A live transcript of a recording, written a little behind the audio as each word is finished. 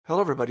Hello,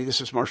 everybody. This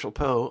is Marshall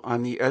Poe.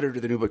 I'm the editor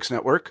of the New Books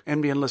Network.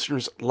 NBN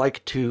listeners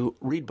like to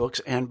read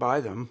books and buy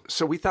them.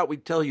 So we thought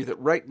we'd tell you that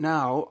right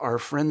now, our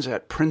friends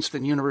at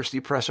Princeton University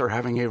Press are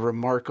having a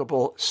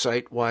remarkable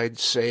site-wide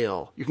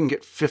sale. You can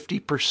get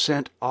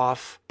 50%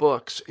 off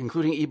books,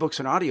 including ebooks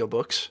and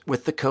audiobooks,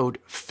 with the code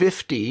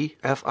 50,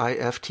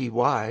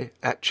 F-I-F-T-Y,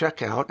 at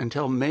checkout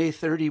until May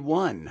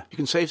 31. You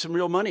can save some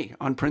real money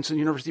on Princeton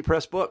University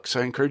Press books.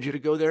 I encourage you to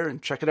go there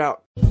and check it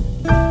out.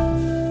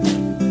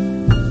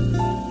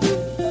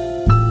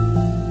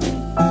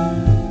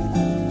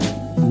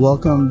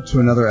 Welcome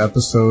to another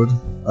episode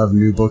of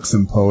New Books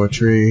and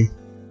Poetry.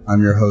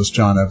 I'm your host,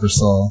 John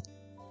Eversole,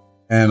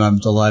 and I'm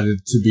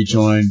delighted to be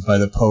joined by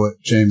the poet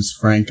James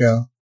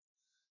Franco.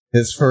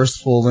 His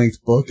first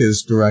full-length book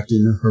is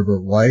Directing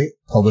Herbert White,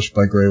 published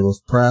by Grey Wolf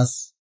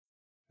Press,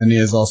 and he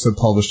has also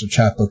published a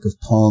chapbook of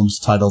poems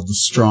titled The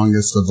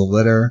Strongest of the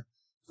Litter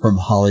from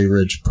Holly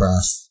Ridge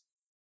Press.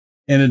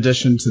 In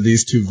addition to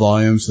these two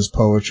volumes, his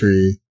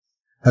poetry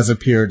has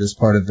appeared as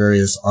part of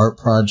various art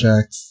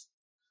projects,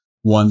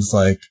 ones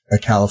like A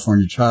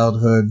California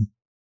Childhood,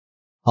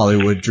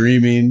 Hollywood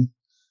Dreaming,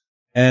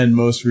 and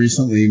most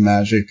recently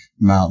Magic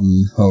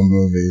Mountain Home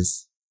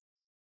Movies.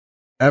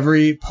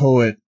 Every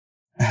poet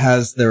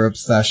has their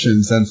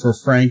obsessions, and for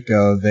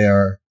Franco, they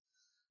are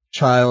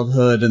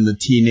childhood and the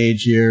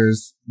teenage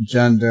years,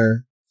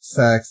 gender,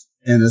 sex,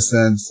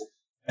 innocence,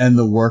 and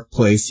the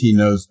workplace he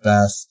knows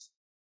best.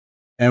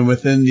 And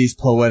within these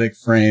poetic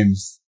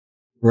frames,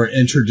 we're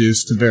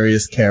introduced to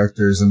various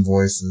characters and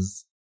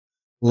voices.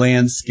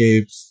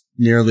 Landscapes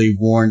nearly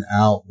worn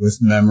out with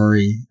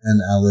memory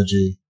and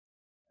elegy,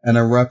 and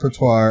a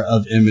repertoire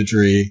of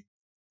imagery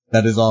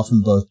that is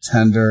often both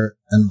tender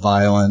and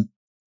violent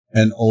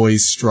and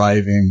always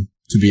striving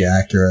to be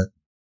accurate.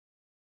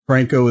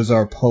 Franco is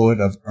our poet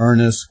of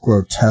earnest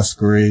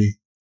grotesquerie,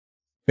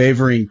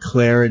 favoring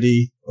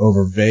clarity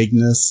over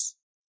vagueness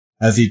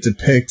as he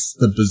depicts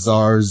the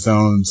bizarre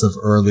zones of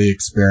early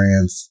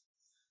experience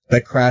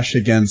that crash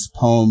against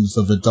poems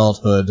of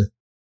adulthood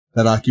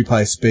that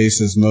occupy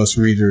spaces most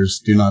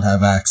readers do not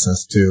have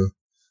access to,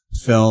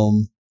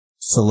 film,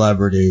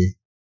 celebrity,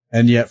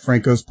 and yet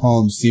Franco's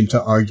poems seem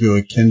to argue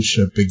a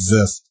kinship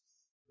exists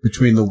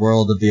between the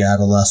world of the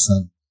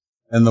adolescent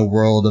and the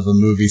world of a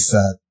movie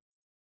set.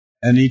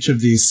 And each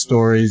of these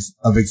stories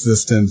of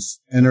existence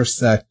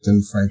intersect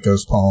in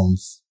Franco's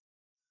poems,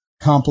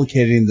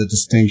 complicating the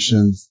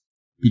distinctions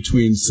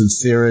between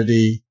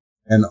sincerity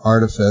and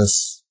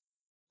artifice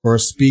for a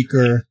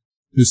speaker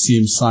who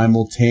seems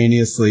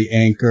simultaneously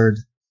anchored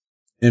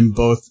in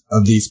both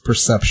of these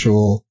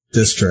perceptual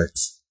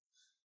districts.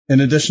 In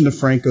addition to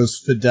Franco's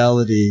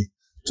fidelity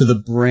to the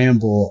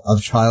bramble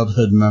of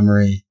childhood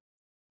memory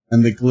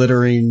and the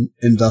glittering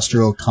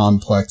industrial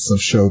complex of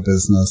show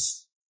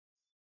business,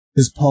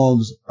 his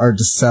poems are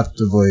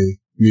deceptively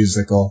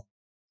musical,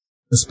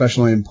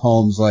 especially in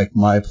poems like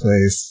My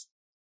Place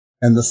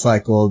and the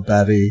cycle of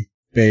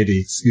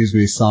Beatty,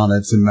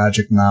 sonnets in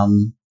Magic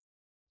Mountain,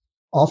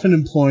 often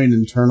employing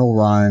internal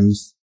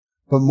rhymes,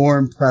 but more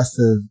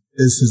impressive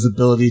is his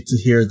ability to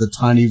hear the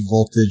tiny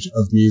voltage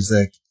of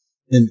music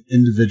in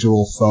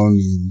individual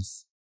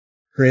phonemes,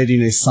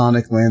 creating a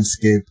sonic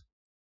landscape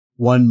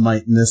one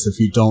might miss if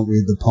you don't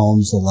read the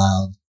poems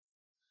aloud.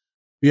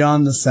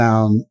 Beyond the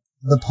sound,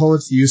 the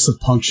poet's use of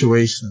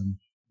punctuation,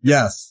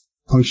 yes,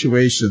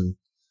 punctuation,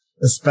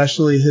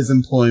 especially his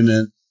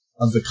employment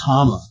of the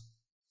comma,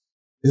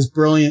 is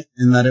brilliant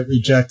in that it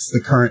rejects the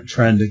current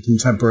trend in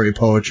contemporary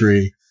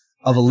poetry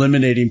of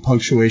eliminating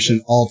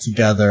punctuation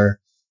altogether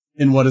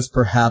in what is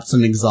perhaps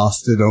an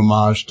exhausted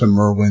homage to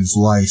Merwin's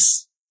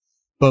lice.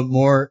 But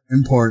more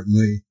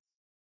importantly,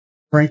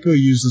 Franco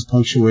uses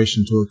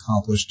punctuation to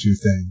accomplish two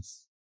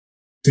things: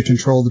 to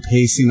control the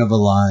pacing of a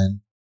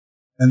line,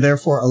 and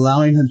therefore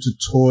allowing him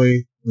to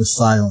toy with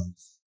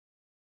silence,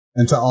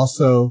 and to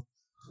also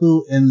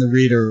clue in the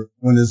reader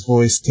when his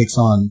voice takes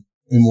on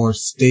a more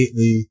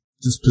stately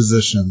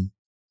disposition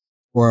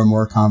or a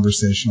more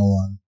conversational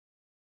one.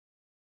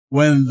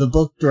 When the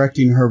book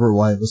Directing Herbert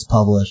White was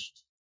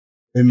published,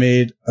 it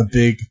made a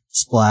big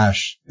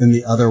splash in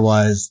the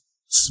otherwise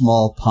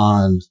small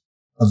pond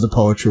of the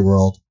poetry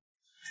world,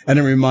 and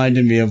it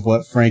reminded me of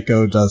what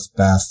Franco does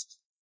best: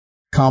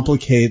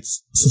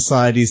 complicates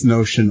society's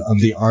notion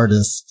of the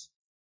artist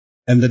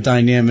and the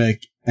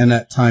dynamic and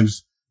at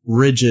times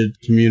rigid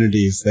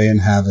communities they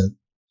inhabit.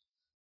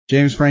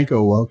 James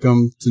Franco,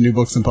 welcome to New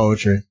Books and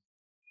Poetry.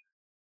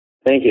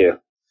 Thank you.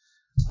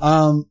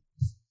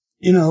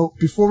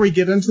 Before we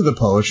get into the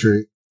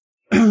poetry,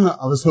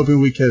 I was hoping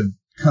we could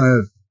kind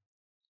of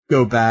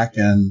go back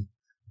and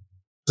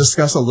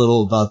discuss a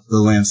little about the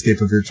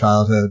landscape of your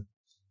childhood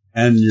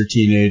and your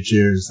teenage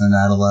years and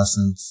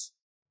adolescence.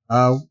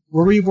 Where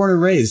were you born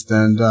and raised,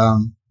 and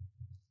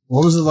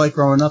what was it like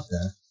growing up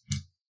there?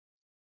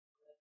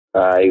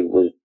 I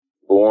was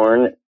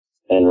born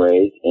and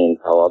raised in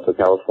Palo Alto,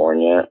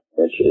 California,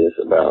 which is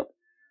about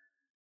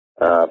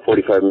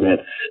 45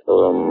 minutes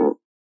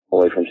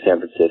away from San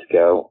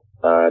Francisco.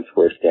 It's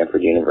where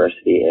Stanford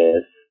University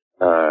is.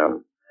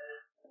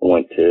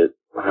 Went to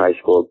high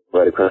school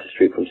right across the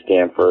street from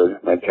Stanford.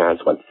 My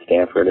parents went to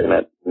Stanford and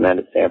met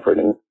at Stanford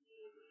and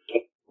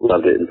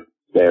loved it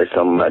there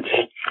so much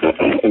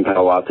in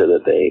Palo Alto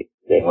that they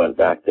went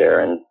back there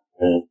and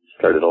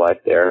started a life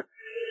there.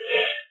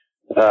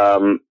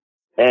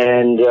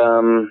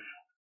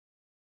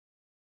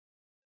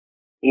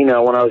 You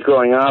know, when I was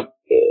growing up,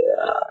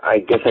 I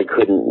guess I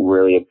couldn't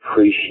really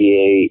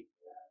appreciate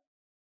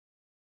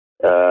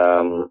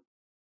how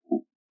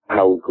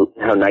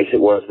nice it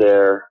was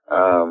there.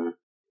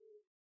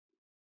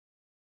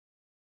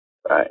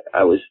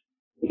 I was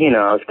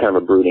kind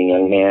of a brooding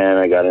young man.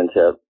 I got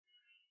into,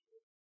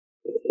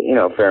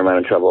 a fair amount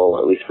of trouble,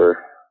 at least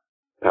for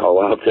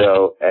Palo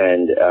Alto.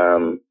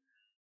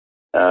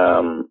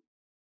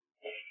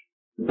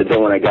 But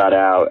then when I got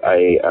out,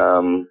 I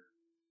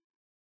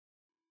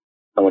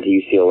went to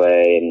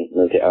UCLA and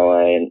moved to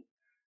LA, and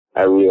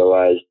I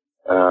realized,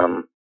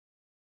 I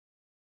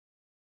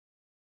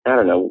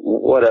don't know,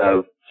 what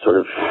a sort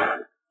of,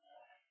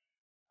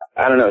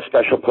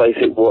 special place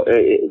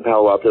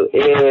Palo Alto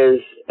is,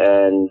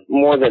 and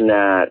more than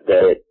that,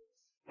 that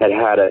it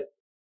had a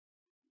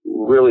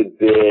really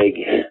big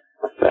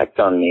effect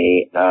on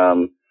me,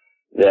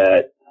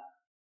 that,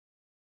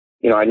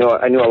 I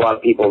knew a lot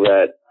of people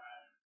that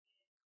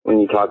when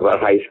you talk about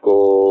high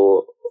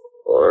school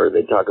or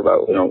they talk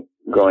about,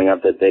 growing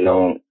up, that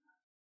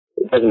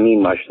it doesn't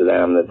mean much to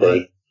them, that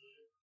they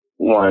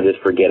want to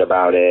just forget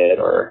about it,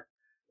 or,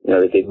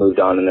 that they've moved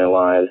on in their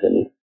lives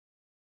and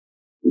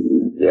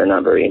they're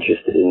not very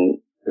interested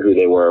in who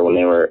they were when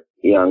they were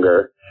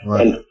younger.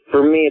 Right. And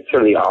for me, it's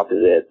sort of the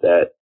opposite,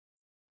 that,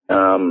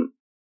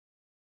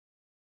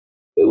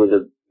 it was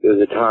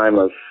a time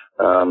of,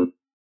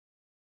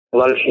 a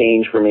lot of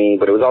change for me,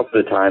 but it was also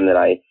the time that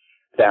I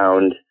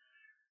found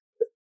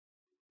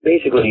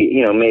basically,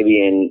 maybe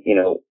in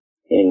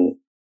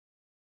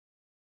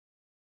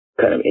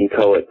kind of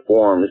inchoate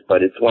forms,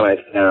 but it's when I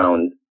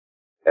found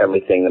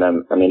everything that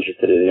I'm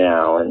interested in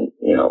now, and,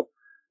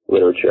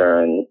 literature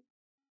and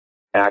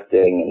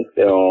acting and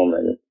film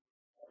and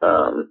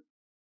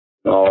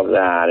all of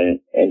that.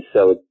 And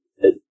so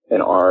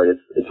in art,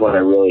 it's when I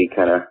really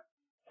kind of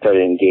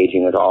started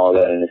engaging with all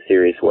of that in a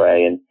serious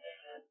way.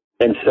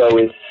 And so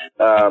it's,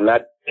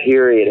 that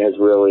period has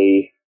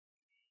really,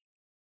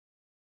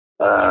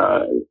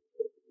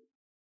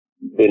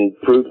 been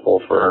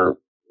fruitful for,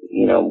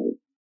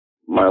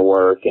 my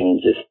work,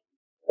 and just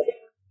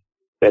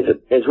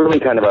it's really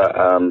kind of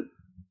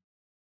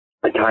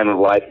a time of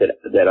life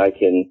that I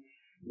can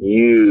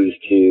use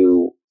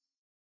to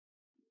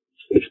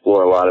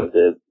explore a lot of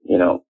the,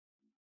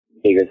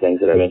 bigger things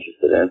that I'm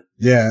interested in.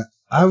 Yeah.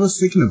 I was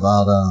thinking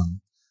about,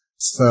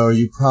 so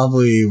you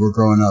probably were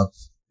growing up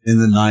in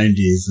the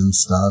 90s and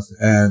stuff,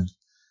 and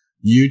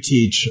you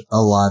teach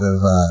a lot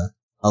of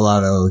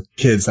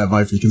kids that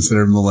might be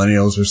considered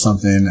millennials or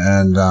something.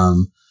 And,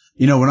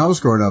 when I was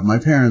growing up, my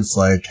parents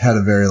had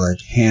a very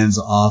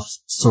hands-off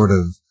sort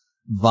of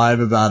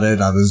vibe about it.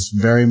 I was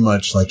very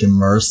much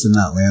immersed in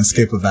that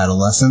landscape of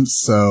adolescence.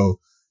 So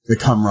the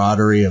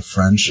camaraderie of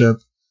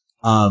friendship,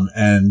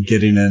 and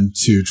getting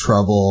into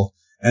trouble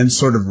and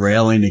sort of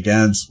railing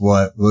against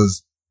what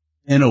was,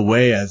 in a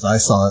way, as I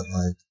saw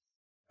it,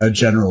 a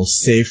general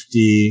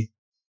safety,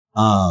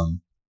 because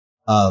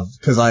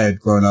I had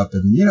grown up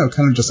in,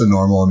 kind of just a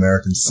normal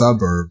American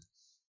suburb.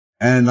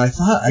 And I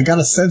thought I got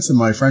a sense in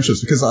my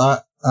friendships, because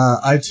I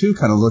too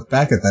kind of look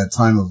back at that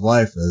time of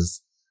life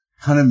as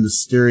kind of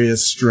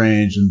mysterious,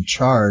 strange, and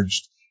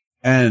charged,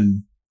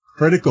 and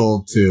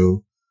critical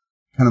to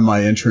kind of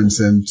my entrance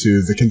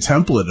into the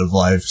contemplative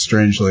life,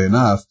 strangely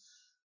enough.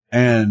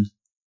 And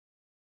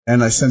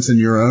I sense in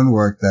your own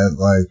work that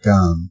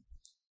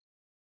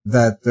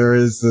that there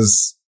is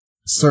this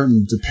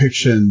certain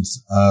depictions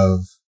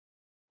of,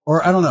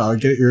 or I don't know, I'll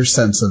get your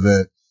sense of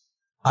it.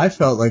 I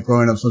felt like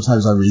growing up,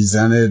 sometimes I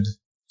resented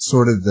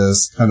sort of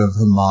this kind of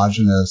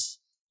homogenous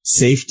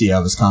safety I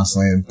was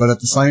constantly in. But at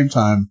the same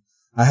time,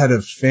 I had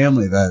a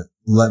family that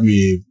let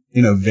me,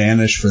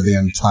 vanish for the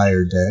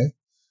entire day.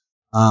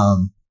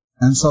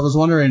 And so I was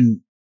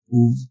wondering,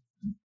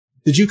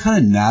 did you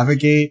kind of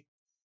navigate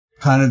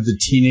kind of the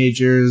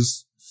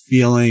teenagers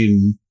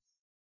feeling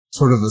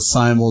sort of a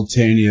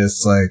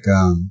simultaneous,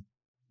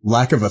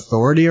 lack of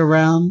authority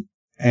around,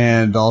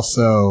 and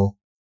also,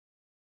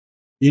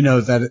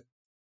 that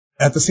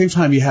at the same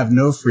time you have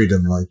no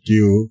freedom,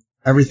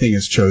 everything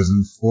is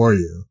chosen for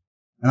you.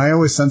 And I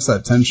always sense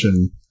that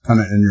tension kind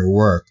of in your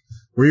work.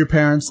 Were your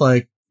parents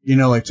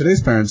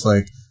today's parents,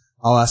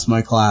 I'll ask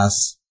my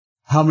class,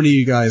 how many of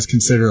you guys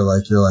consider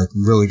you're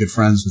really good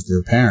friends with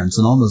your parents?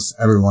 And almost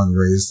everyone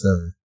raised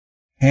their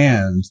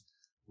hand,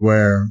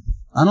 where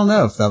I don't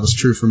know if that was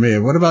true for me.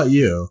 What about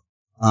you?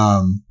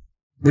 What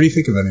do you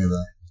think of any of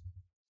that?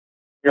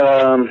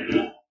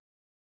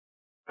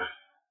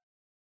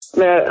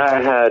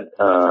 I had,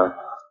 I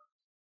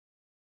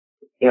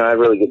had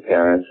really good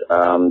parents.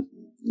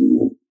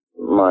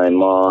 My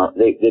mom,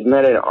 they'd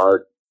met in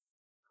art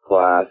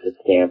class at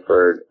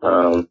Stanford,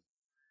 and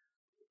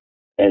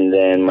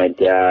then my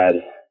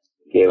dad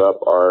gave up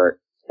art,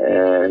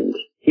 and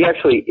he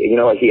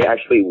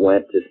actually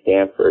went to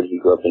Stanford. He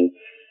grew up in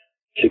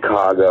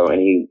Chicago, and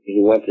he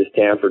went to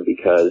Stanford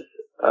because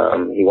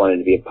he wanted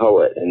to be a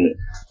poet, and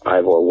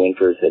Ivor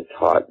Winters had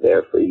taught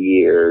there for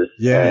years.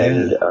 Yeah.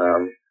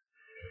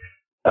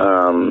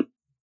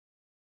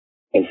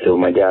 And so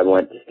my dad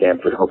went to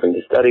Stanford hoping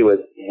to study with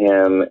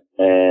him,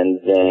 and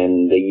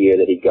then the year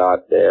that he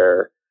got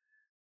there,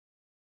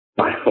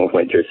 Ivor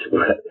Winters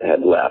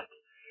had left.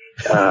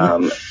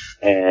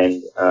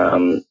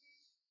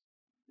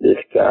 This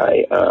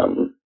guy,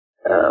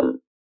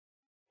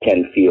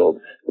 Ken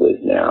Fields, was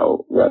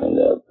now running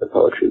the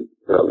poetry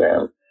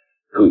program.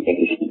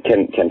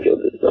 Ken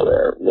Fields is still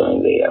there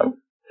doing the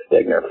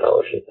Stegner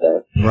Fellowship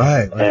thing.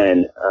 Right.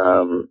 And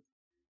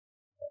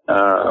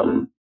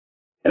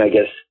I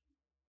guess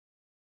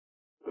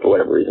for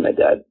whatever reason, my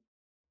dad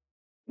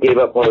gave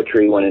up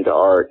poetry, went into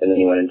art, and then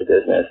he went into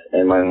business.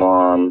 And my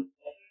mom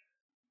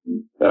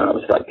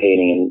stopped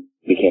painting and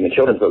became a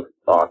children's book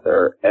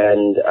author.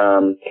 And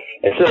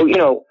so, you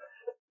know,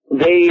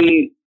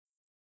 they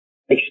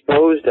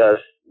exposed us,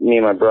 me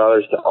and my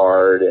brothers, to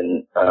art,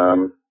 and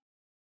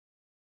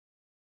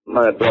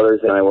my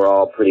brothers and I were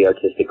all pretty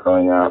artistic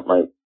growing up.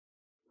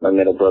 My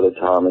middle brother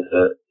Tom is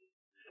a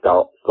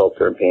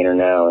sculptor and painter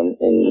now, and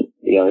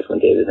the youngest one,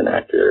 Dave, is an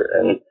actor.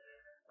 And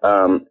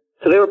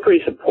so they were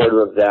pretty supportive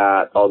of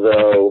that,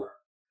 although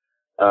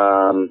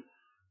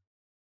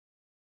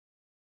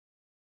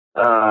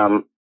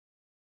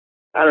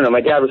I don't know,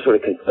 my dad was sort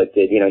of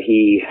conflicted. You know,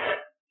 he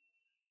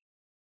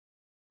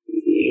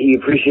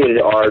appreciated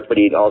art, but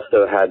he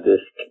also had this,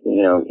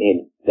 you know,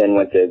 he then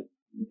went to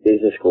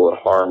business school at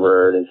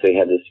Harvard, and so he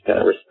had this kind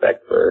of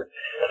respect for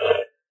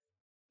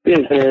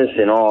business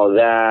and all of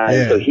that.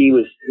 Yeah. And so he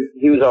was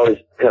always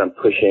kind of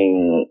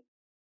pushing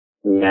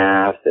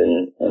math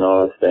and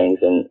all those things,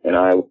 and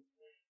I,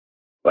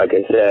 like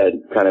I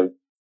said, kind of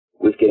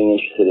was getting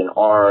interested in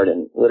art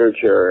and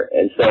literature,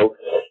 and so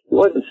he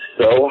wasn't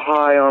so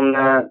high on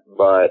that,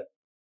 but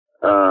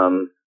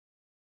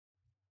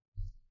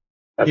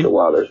after a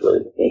while, there's really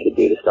nothing he could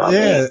do to stop me.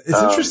 Yeah,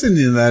 it's interesting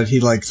in that he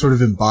like sort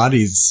of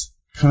embodies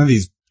kind of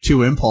these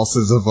two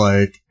impulses of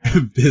like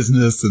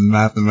business and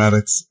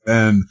mathematics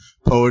and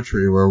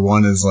poetry, where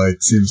one is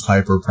like seems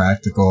hyper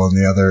practical and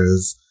the other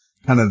is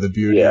kind of the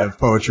beauty of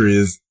poetry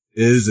is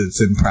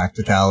its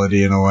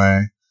impracticality in a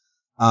way.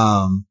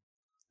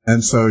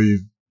 And so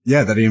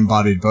that he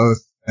embodied both,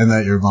 and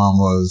that your mom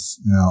was,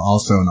 you know,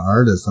 also an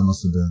artist. That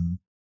must have been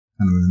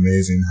kind of an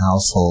amazing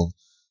household.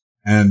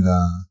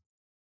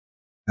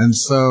 And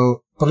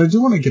so, but I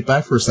do want to get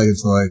back for a second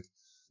to like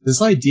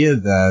this idea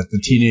that the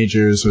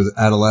teenagers or the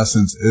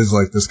adolescence is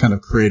like this kind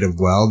of creative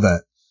well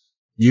that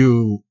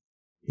you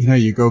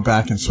go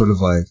back and sort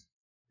of like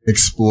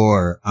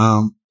explore.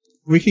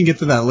 We can get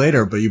to that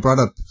later, but you brought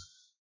up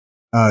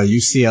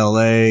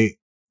UCLA,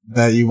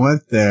 that you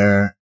went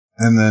there,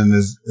 and then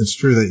it's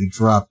true that you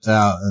dropped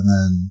out and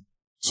then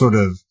sort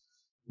of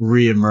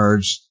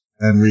reemerged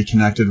and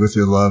reconnected with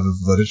your love of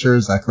literature.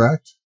 Is that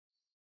correct?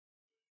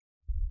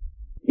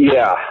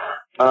 Yeah.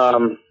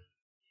 I'll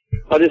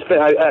just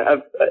finish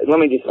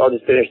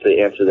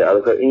the answer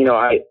there. You know,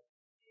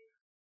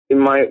 in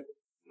my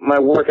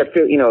work, I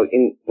feel, you know,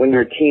 when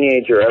you're a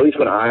teenager, at least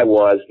when I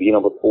was, you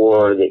know,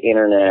 before the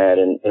internet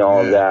and all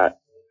of that,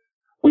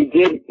 we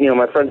did, you know,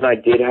 my friends and I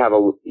did have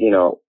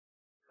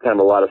kind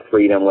of a lot of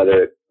freedom,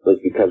 whether it was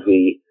because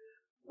we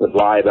would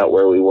lie about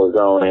where we were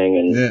going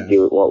and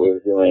do what we were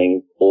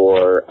doing,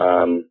 or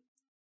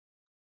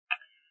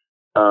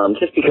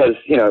just because,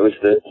 you know, it was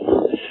the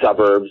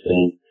suburbs,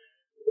 and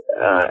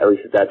at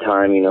least at that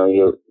time, you know,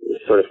 you're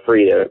sort of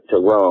free to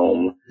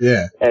roam.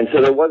 Yeah. And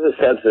so there was a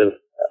sense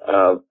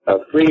of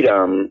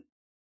freedom,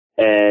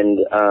 and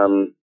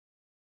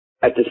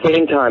at the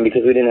same time,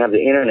 because we didn't have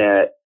the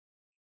internet,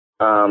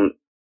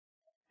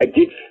 I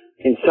did,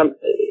 in some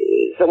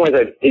ways,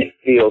 I did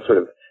feel sort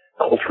of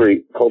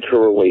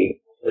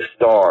culturally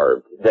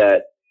starved,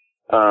 that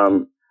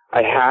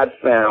I had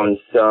found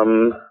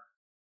some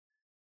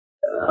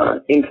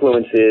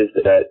influences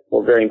that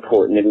were very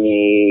important to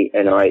me,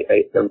 and I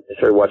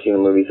started watching the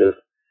movies of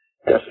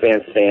Gus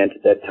Van Sant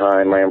at that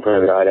time, My Own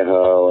Private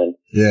Idaho, and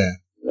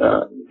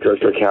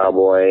Drugstore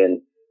Cowboy,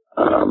 and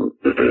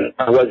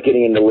I was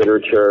getting into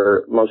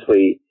literature,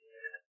 mostly,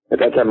 at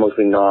that time,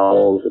 mostly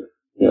novels,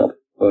 you know,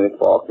 William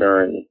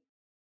Faulkner and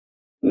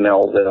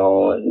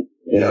Melville and,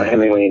 you know,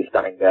 Hemingway and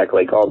Steinbeck,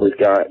 like all those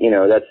guys, you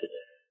know, that's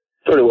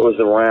sort of what was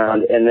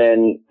around. And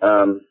then,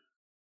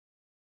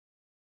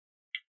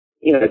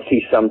 you know, I'd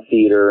see some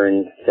theater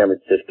in San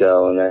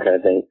Francisco and that kind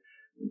of thing.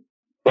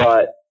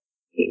 But,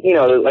 you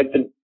know, like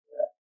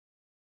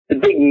the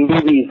big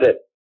movies that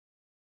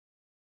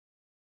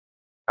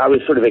I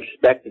was sort of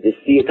expected to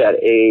see at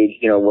that age,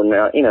 you know, when,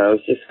 you know, it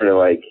was just sort of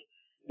like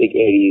big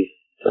 80s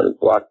sort of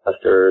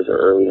blockbusters or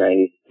early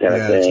 90s kind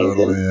of things.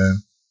 Totally,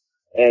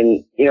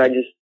 and, you know,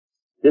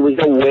 there was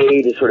no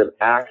way to sort of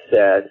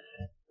access,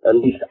 at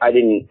least I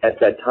didn't at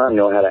that time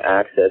know how to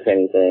access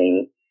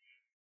anything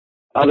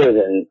other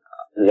than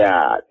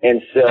that.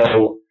 And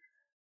so,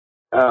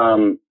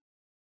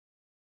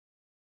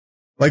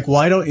 Like,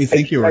 why don't you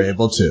think you were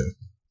able to?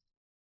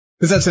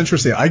 Because that's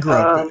interesting. I grew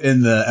up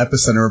in the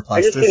epicenter of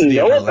plasticity. I just didn't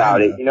know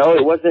about it. It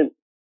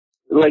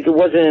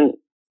wasn't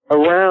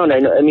around.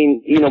 I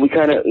mean, we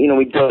kind of,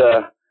 we'd go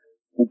to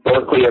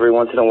Berkeley every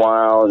once in a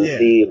while and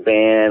see a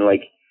band.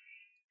 Like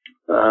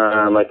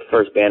the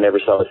first band I ever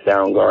saw was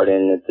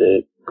Soundgarden at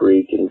the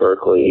Greek in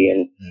Berkeley,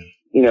 and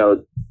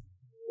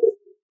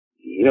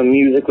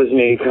music was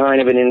maybe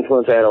kind of an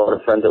influence. I had a lot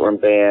of friends that were in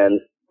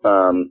bands,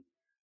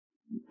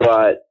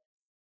 but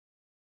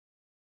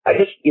I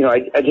guess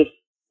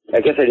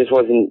I just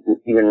wasn't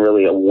even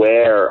really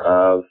aware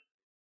of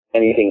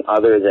anything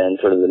other than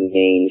sort of the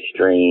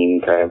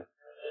mainstream kind of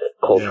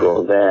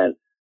cultural event.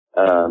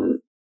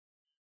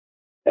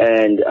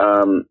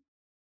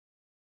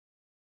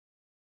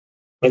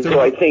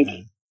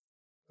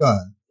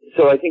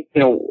 So I think,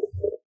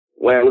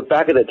 when I look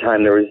back at that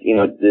time, there was,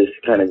 this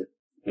kind of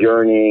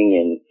yearning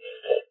and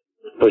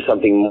for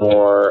something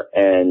more,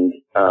 and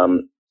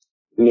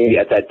maybe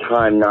at that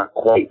time not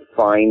quite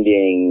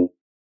finding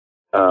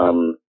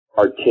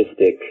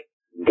artistic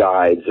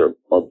guides or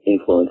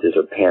influences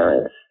or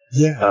parents.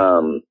 Yeah.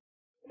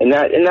 And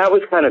that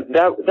was kind of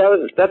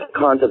that's a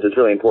concept that's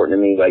really important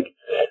to me. Like,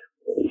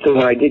 so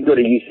when I did go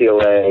to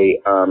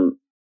UCLA,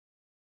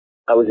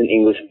 I was an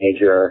English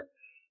major,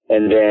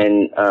 and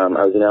then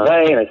I was in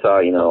LA, and I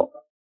saw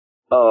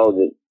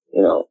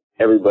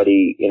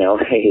everybody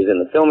is in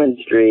the film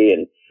industry,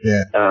 and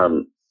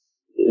and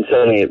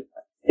suddenly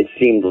it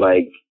seemed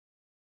like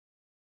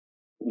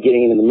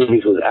getting into the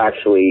movies was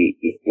actually,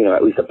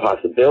 at least a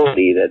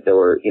possibility, that there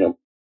were,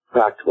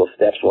 practical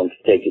steps one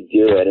could take to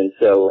do it. And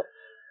so,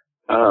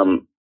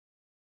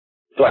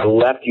 so I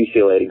left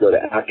UCLA to go to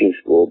acting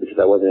school because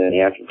I wasn't in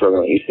the acting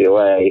program at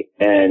UCLA.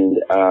 And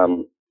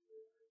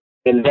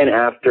then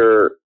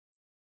after,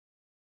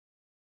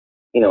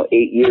 8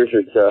 years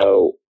or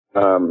so,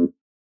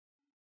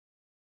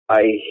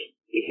 I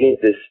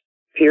hit this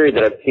period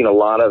that I've seen a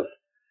lot of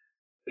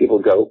people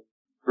go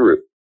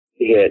through.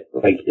 Hit,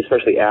 like,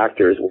 especially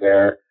actors,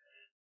 where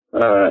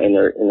in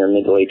their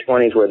mid to late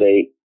 20s, where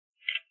they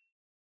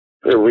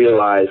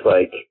realize,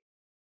 like,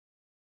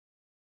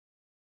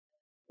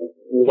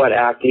 what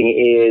acting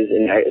is,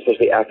 and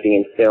especially acting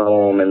in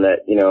film, and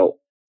that you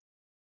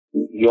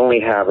only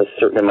have a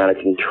certain amount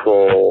of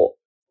control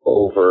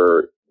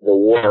over the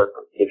work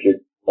if you're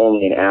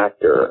only an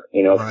actor,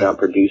 if not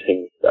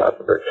producing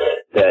stuff, or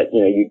that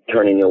you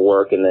turn in your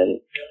work and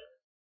then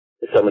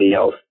somebody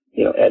else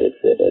edits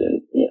it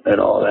and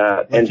all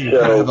that. Like, and you so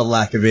kind of have a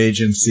lack of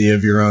agency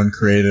of your own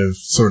creative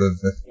sort of.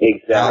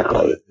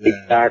 Exactly.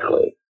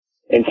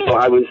 And so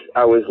I was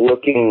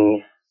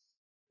looking.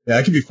 Yeah,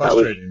 it can be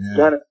frustrating. I was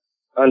kind of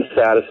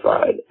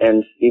unsatisfied,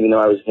 and even though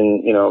I was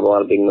in a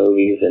lot of big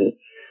movies, and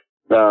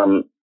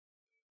so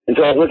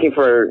I was looking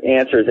for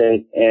answers,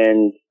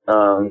 and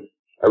I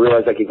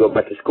realized I could go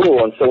back to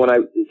school. And so when I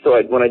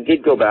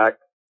did go back,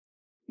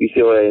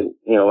 UCLA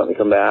let me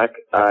come back.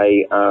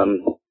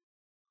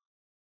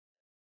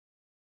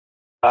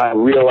 I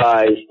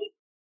realized,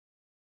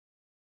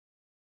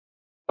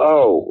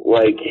 I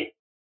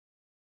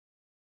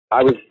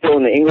was still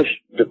in the English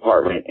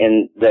department,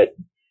 and that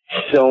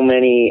so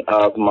many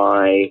of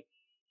my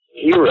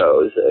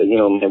heroes,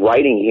 my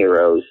writing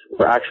heroes,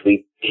 were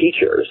actually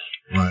teachers.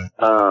 Right.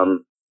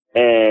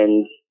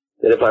 And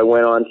that if I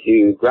went on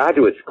to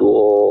graduate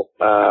school,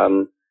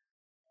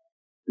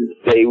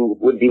 they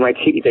would be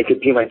they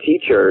could be my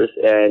teachers,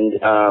 and,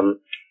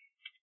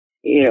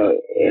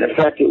 in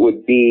effect it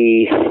would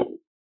be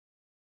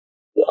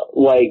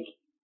like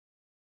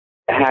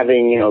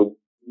having,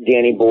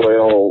 Danny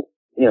Boyle,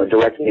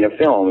 directing in a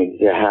film.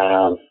 You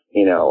have,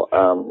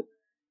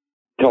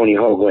 Tony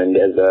Hoagland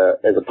as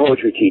a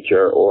poetry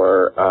teacher,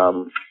 or,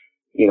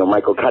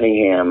 Michael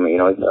Cunningham,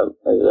 as a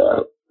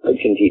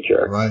fiction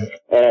teacher. Right.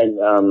 And,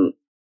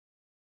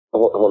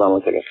 hold on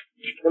one second.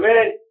 Come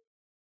in.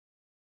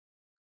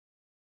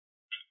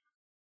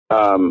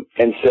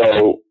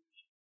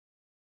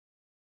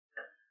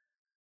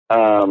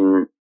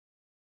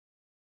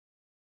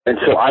 And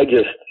so I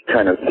just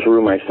kind of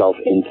threw myself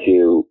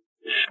into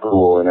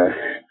school in a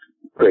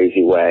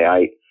crazy way.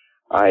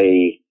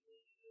 I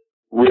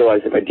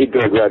realized if I did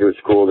go to graduate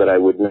school that I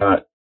would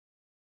not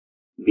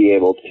be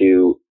able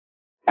to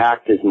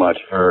act as much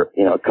for,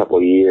 a couple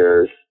of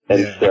years.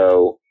 And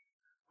so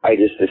I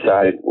just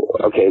decided,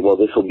 okay, well,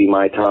 this will be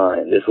my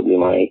time. This will be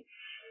my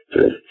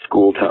sort of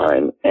school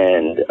time.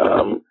 And,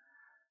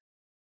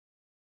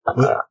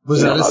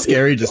 was that a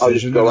scary decision? I'll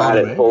just go at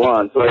it full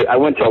on. So I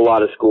went to a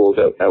lot of schools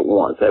at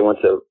once. I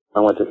went to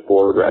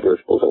 4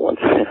 graduate schools at once.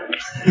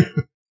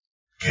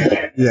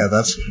 Yeah,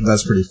 that's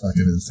pretty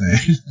fucking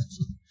insane.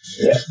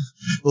 Yeah.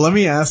 Well, let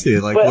me ask you,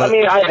 but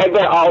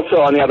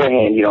also on the other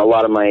hand, a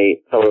lot of my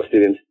fellow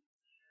students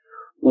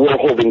were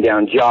holding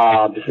down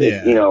jobs,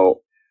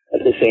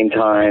 at the same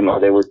time, or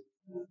they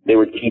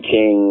were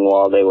teaching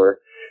while they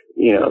were,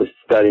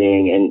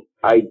 studying, and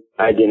I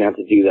didn't have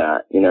to do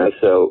that,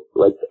 so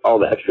like all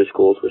the extra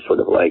schools were sort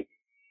of like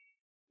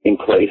in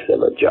place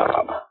of a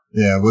job.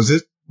 Yeah. Was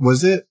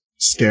it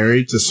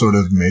scary to sort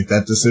of make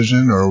that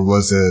decision, or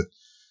was it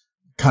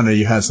kind of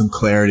you had some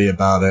clarity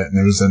about it and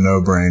it was a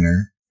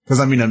no-brainer? Because,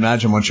 I mean,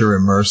 imagine once you're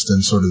immersed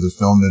in sort of the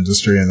film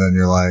industry and then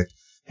you're like,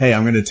 hey,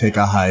 I'm going to take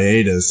a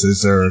hiatus.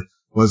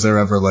 Was there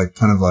ever like,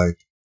 kind of like,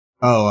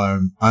 oh,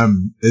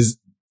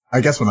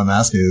 I guess what I'm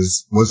asking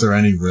is, was there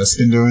any risk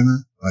in doing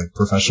that? Like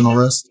professional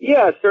risk?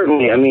 Yeah,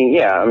 certainly. I mean,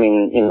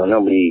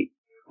 nobody,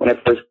 when I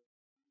first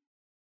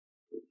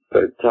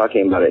started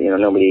talking about it,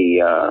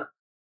 nobody,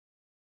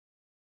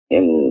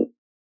 in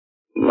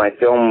my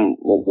film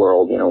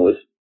world, was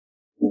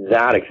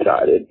that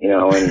excited,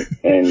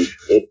 and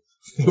it,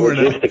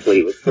 logistically,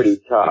 it was pretty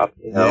tough.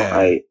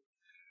 Yeah.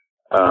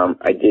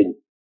 I did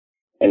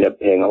end up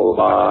paying a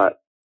lot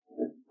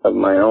of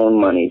my own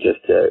money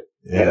just to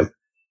kind of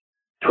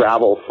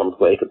travel from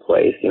place to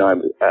place.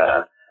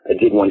 I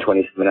did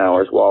 127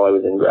 hours while I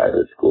was in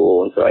graduate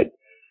school, and so I'd,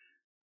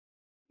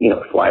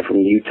 fly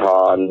from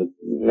Utah in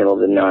the middle of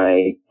the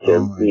night to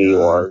New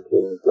York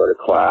and go to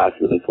class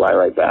and then fly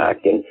right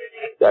back and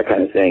that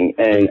kind of thing.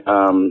 And,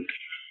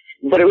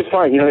 but it was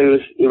fun. It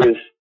was,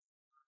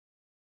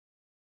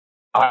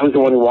 I was the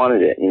one who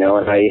wanted it, and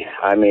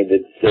I made the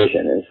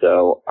decision. And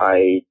so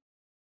I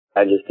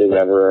just did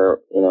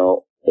whatever,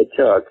 it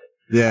took.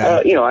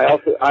 Yeah.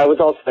 I was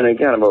also in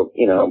kind of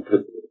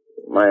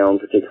my own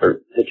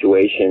particular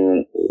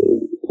situation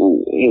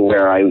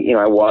where I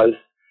was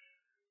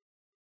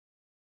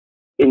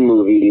in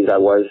movies, I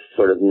was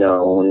sort of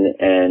known,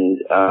 and,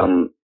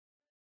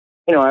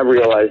 I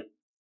realized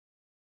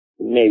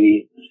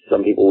maybe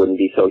some people wouldn't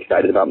be so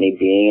excited about me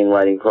being in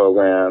writing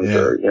programs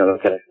or, that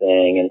kind of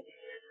thing.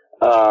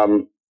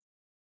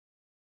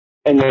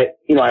 And that,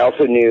 I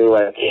also knew,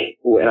 like,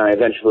 when I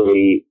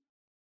eventually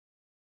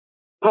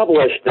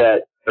published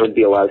that there would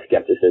be a lot of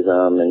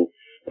skepticism and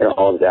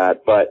all of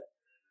that, but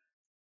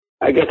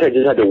I guess I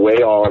just had to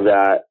weigh all of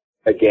that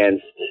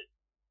against,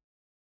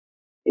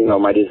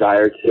 my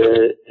desire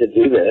to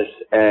do this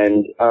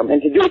and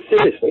to do it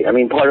seriously. I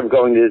mean, part of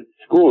going to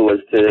school was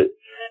to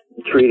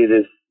treat it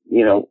as,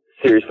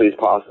 seriously as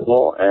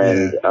possible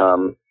and,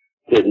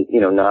 to,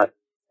 not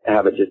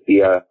have it just be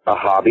a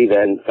hobby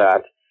that in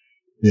fact,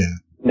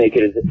 make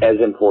it as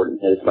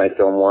important as my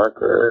film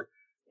work or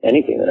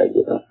anything that I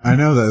do. I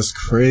know, that's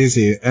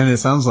crazy. And it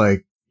sounds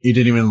like you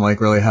didn't even like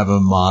really have a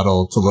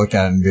model to look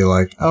at and be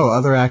like, oh,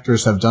 other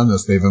actors have done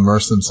this. They've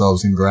immersed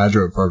themselves in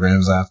graduate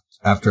programs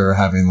after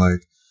having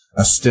like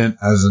a stint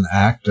as an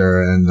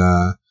actor. And,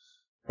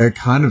 it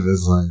kind of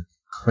is like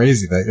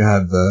crazy that you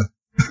had the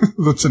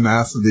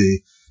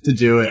tenacity to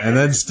do it and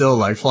then still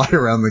like fly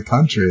around the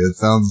country. It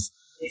sounds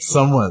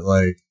somewhat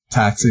like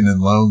taxing and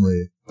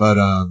lonely, but,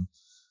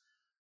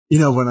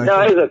 when I...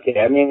 No, it was okay.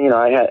 I mean,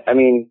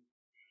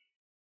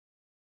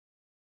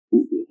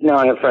 now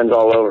I have friends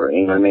all over.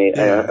 I made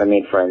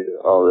friends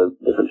at all the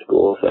different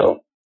schools.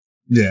 So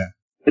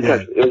it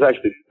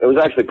was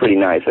actually pretty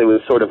nice. It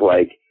was sort of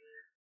like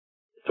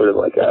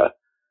a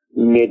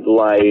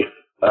midlife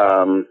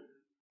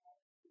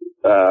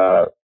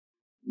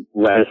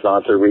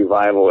renaissance or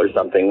revival or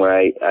something where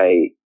I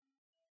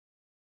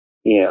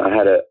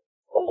had a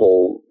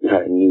whole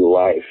kind of new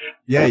life.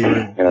 Yeah,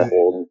 and a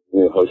whole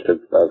new host of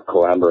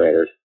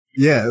collaborators.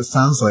 Yeah, it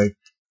sounds like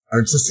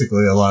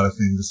artistically a lot of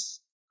things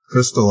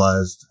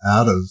crystallized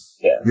out of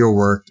your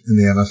work in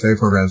the MFA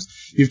programs.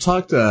 You've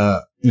talked,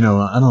 in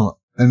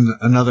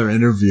another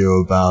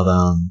interview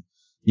about,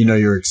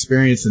 your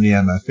experience in the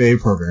MFA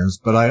programs,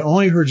 but I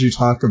only heard you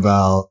talk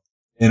about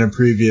in a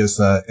previous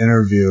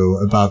interview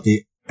about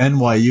the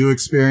NYU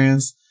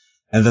experience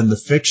and then the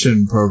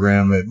fiction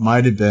program. It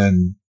might have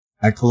been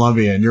at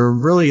Columbia, and you're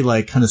really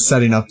like kind of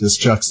setting up this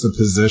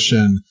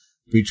juxtaposition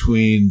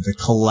between the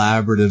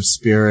collaborative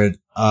spirit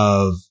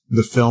of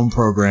the film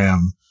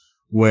program,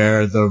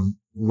 where the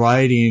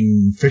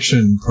writing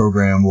fiction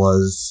program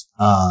was,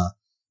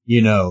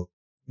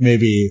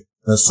 maybe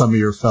some of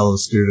your fellow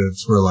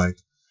students were like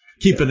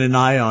keeping an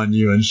eye on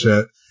you and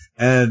shit.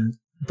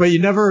 But you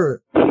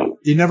never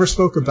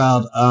spoke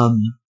about,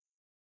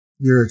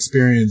 your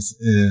experience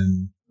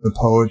in the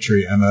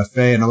poetry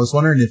MFA. And I was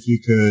wondering if you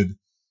could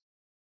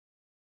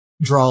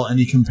draw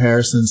any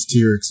comparisons to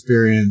your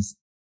experience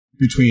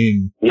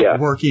between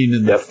working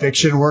in the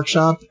fiction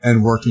workshop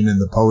and working in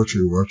the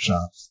poetry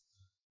workshops.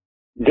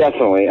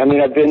 Definitely. I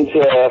mean, I've been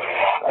to,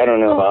 I don't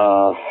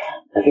know,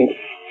 let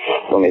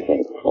me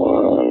think.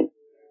 1,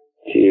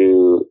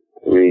 2,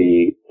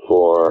 3,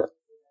 4.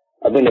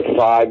 I've been to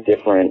 5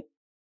 different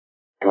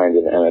kinds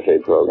of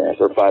MFA programs,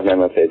 or 5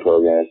 MFA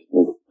programs,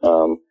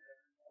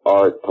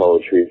 art,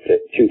 poetry,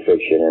 2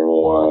 fiction, and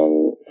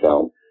 1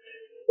 film.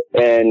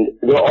 And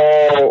they're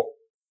all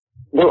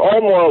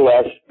more or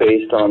less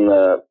based on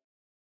the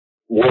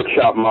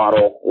workshop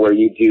model where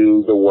you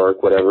do the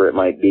work, whatever it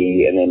might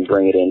be, and then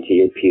bring it into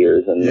your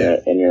peers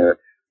and your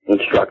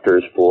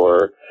instructors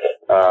for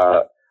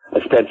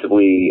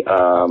ostensibly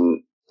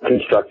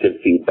constructive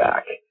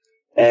feedback.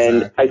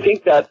 And I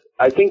think that's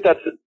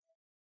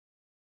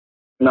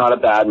not a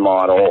bad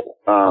model,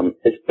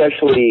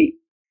 especially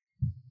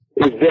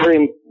it's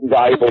very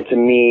valuable to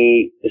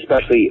me,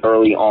 especially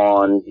early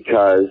on,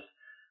 because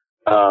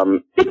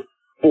it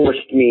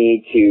forced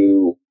me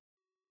to,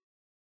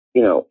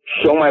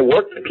 show my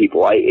work to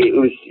people. It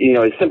was,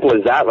 as simple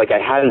as that. Like, I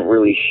hadn't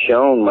really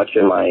shown much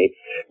of my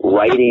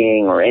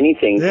writing or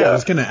anything. Yeah, I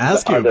was going to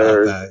ask you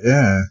about that.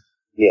 Yeah.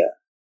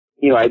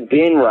 Yeah. I'd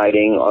been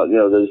writing,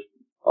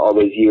 all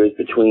those years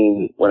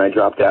between when I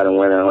dropped out and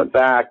when I went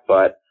back,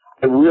 but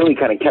I really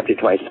kind of kept it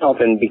to myself.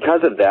 And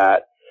because of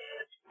that,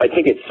 I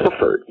think it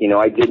suffered.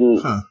 I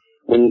didn't,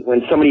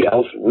 when somebody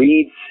else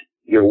reads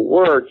your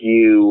work,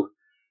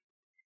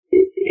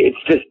 it's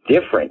just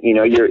different.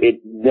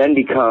 It then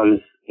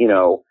becomes,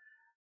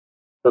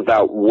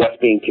 about what's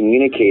being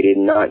communicated,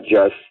 not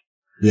just,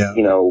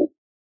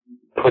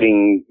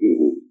 putting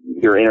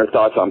your inner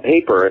thoughts on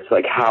paper. It's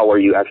like, how are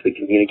you actually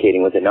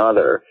communicating with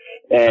another?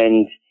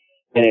 And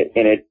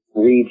it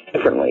reads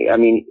differently. I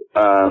mean,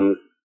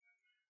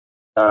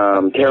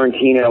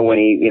 Tarantino, when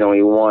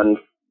he won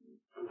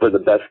for the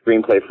best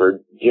screenplay for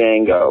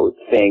Django,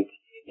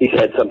 he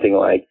said something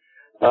like,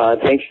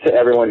 thanks to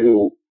everyone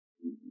who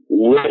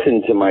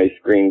listened to my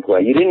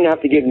screenplay. You didn't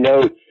have to give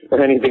notes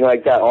or anything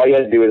like that. All you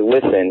had to do is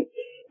listen.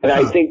 And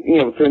I think,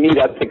 for me,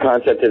 that's the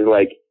concept is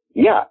like,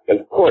 yeah,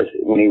 of course,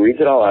 when he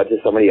reads it all out to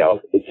somebody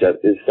else, it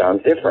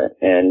sounds different.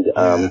 And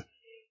I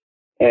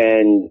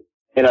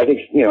think, I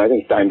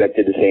think Steinbeck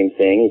did the same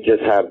thing. He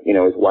just had,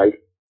 his wife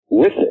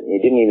listen. He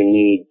didn't even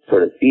need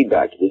sort of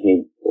feedback. He just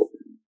needed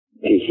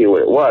to hear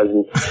what it was.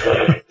 And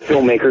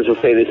filmmakers will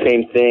say the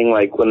same thing,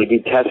 like when they do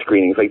test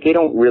screenings, like they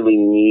don't really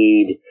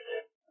need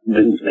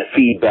the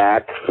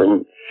feedback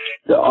from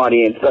the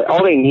audience. But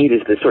all they need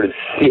is to sort of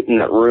sit in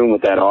that room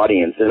with that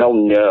audience, and they'll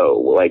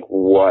know like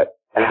what's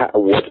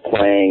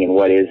playing and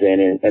what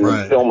isn't, and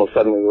the film will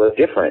suddenly look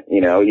different.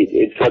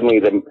 It's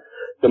suddenly the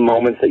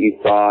moments that you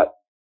thought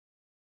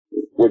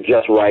were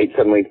just right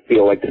suddenly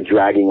feel like they're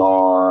dragging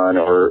on,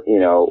 or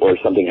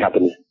something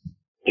happens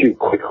too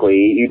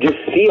quickly. You just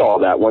see all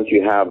that once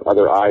you have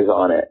other eyes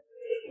on it.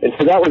 And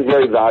so that was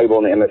very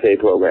valuable in the MFA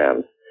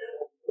programs.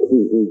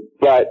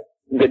 But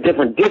the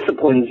different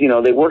disciplines,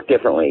 they work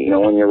differently.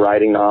 When you're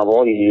writing a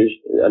novel, you're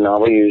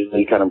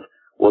usually kind of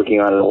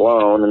working on it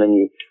alone, and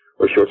then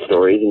or short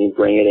stories, and you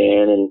bring it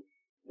in, and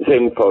the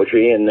same with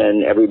poetry, and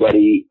then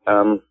everybody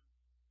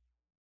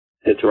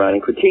sits around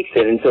and critiques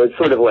it. And so it's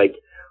sort of like,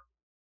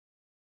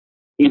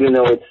 even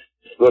though it's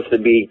supposed to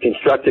be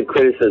constructive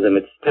criticism,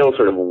 it's still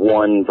sort of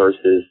one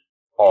versus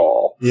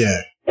all.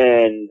 Yeah.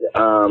 And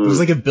it was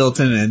like a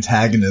built-in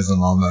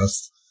antagonism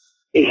almost.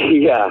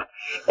 Yeah.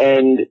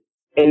 And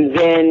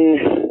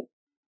then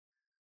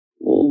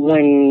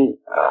when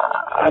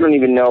I don't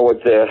even know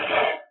what the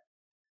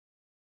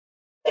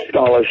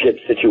scholarship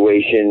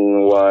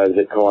situation was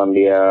at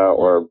Columbia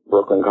or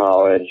Brooklyn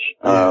College,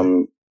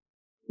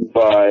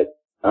 but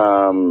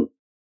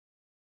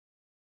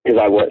because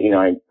I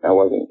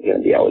wasn't going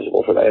to be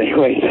eligible for that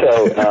anyway.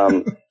 So,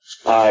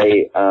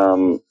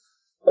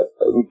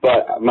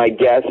 but my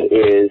guess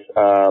is,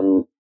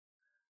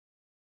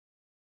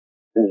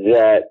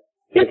 that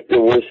if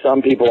there were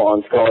some people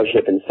on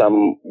scholarship and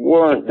some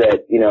weren't,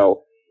 that,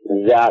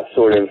 that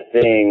sort of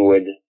thing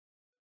would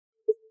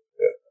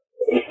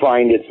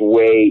find its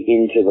way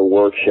into the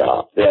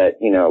workshop, that,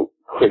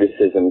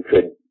 criticism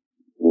could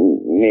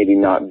maybe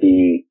not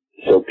be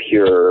so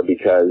pure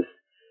because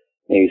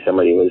maybe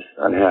somebody was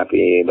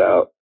unhappy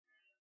about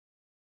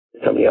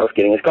somebody else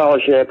getting a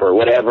scholarship or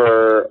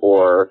whatever,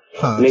 or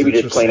maybe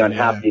just plain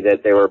unhappy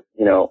that they were,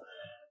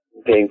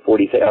 paying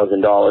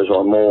 $40,000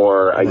 or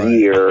more a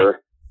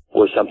year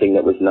for something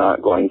that was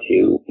not going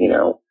to,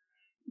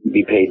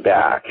 be paid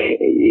back,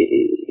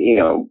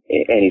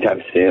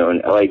 anytime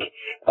soon. Like,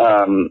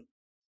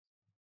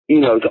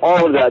 it's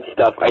all of that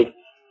stuff. I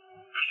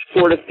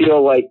sort of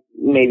feel like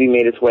maybe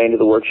made its way into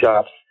the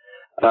workshops.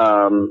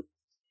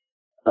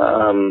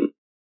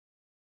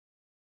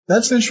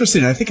 That's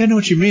interesting. I think I know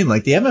what you mean.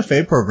 Like the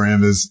MFA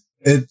program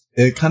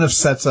it kind of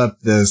sets up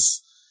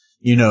this,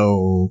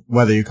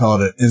 whether you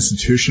call it an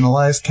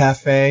institutionalized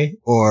cafe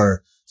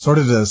or sort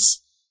of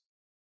this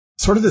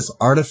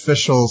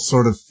artificial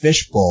sort of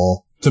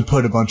fishbowl to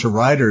put a bunch of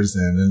writers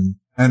in.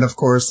 And of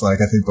course,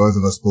 like I think both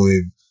of us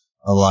believe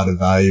a lot of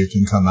value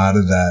can come out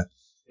of that.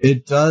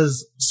 It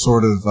does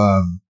sort of,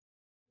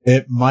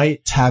 it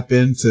might tap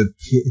into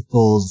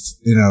people's,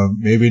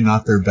 maybe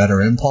not their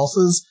better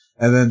impulses.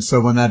 And then so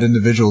when that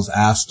individual is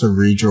asked to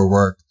read your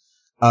work,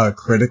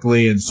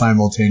 critically and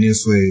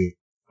simultaneously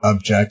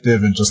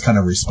objective and just kind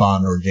of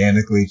respond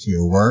organically to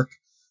your work,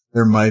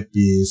 there might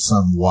be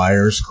some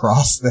wires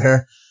crossed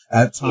there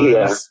at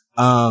times.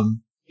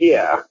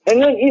 Yeah.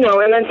 And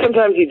then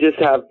sometimes you just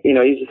have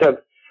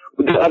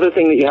the other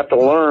thing that you have to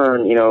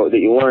learn, that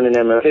you learn in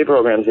MFA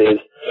programs is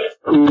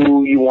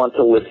who you want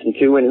to listen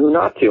to and who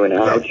not to, and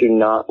how to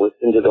not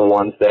listen to the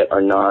ones that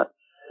are not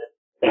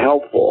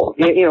helpful.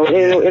 In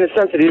a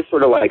sense, it is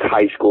sort of like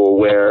high school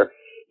where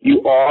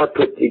you are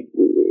put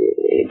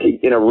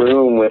in a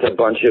room with a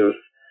bunch of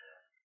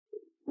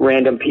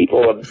random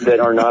people that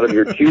are not of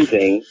your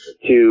choosing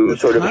to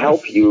sort of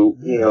help you,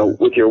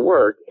 with your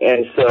work.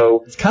 And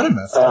so it's kind of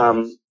messed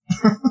up.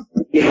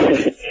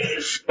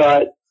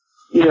 But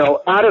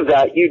out of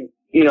that,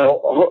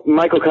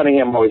 Michael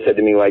Cunningham always said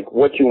to me, like,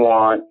 what you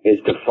want is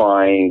to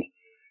find,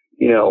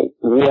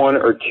 one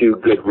or two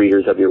good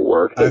readers of your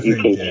work that you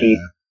can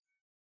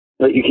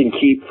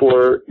keep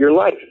for your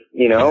life,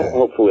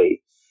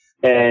 hopefully.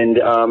 And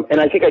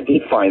I think I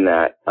did find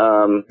that.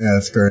 Yeah,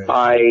 that's great.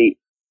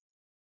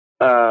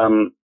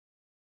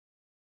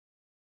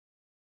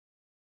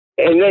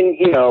 And then,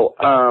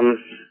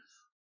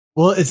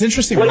 well, it's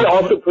interesting. What it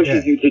also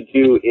pushes you to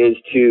do is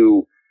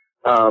to,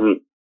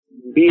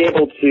 be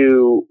able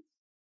to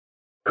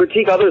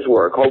critique others'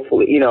 work,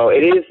 hopefully.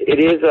 It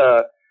is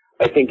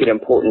I think an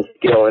important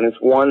skill, and it's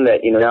one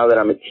that, now that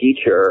I'm a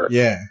teacher,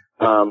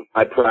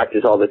 I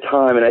practice all the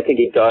time, and I think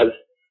it does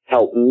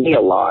help me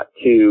a lot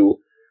to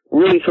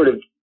really sort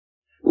of,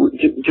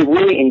 to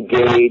really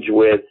engage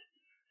with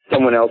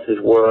someone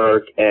else's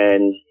work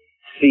and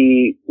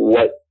see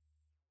what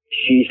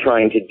she's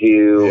trying to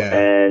do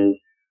and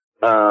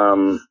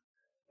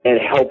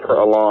help her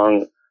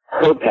along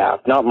her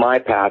path, not my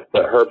path,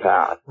 but her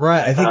path.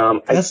 Right. I think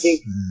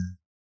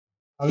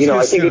I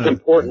think it's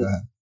important.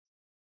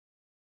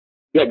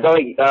 Yeah,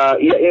 going.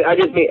 I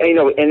just mean,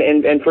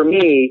 and for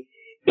me,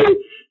 it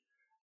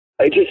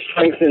just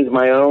strengthens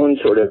my own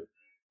sort of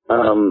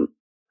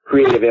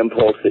creative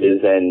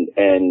impulses and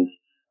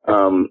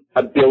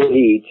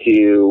ability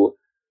to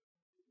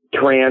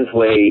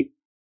translate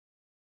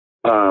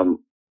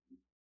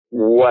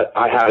what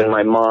I have in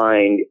my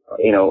mind,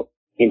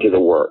 into the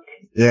work.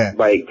 Yeah.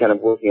 By kind of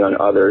working on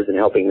others and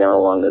helping them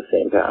along the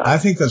same path. I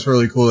think that's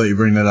really cool that you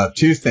bring that up.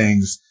 Two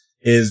things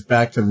is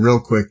back to real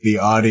quick, the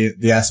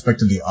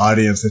aspect of the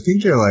audience. I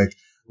think you're like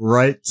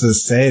right to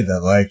say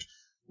that, like,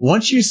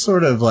 once you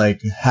sort of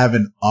like have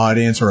an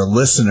audience or a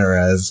listener,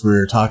 as we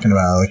were talking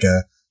about, like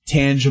a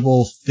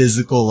tangible,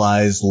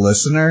 physicalized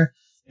listener,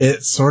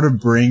 it sort of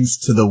brings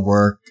to the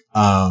work,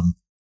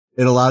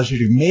 it allows you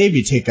to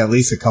maybe take at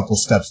least a couple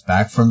steps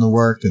back from the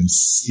work and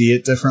see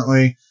it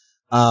differently.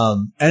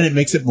 And it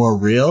makes it more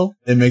real.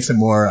 It makes it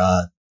more,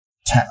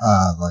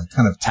 like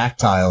kind of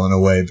tactile in a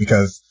way,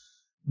 because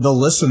the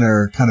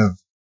listener kind of,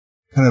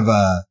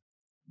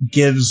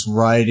 gives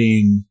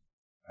writing,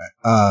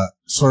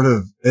 sort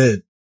of,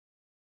 it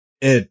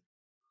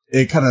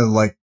kind of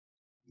like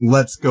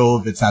lets go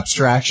of its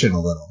abstraction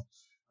a little.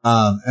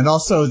 And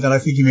also that I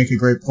think you make a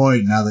great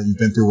point now that you've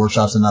been through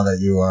workshops and now that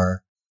you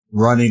are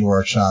running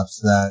workshops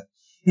that,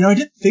 I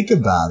didn't think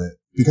about it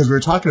because we were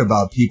talking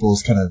about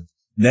people's kind of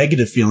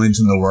negative feelings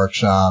in the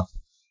workshop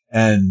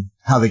and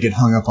how they get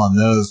hung up on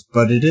those,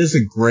 but it is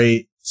a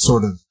great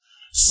sort of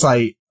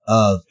site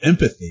of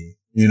empathy,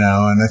 and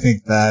I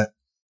think that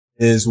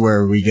is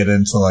where we get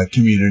into like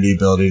community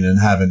building and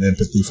having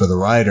empathy for the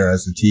writer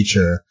as a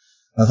teacher.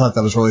 I thought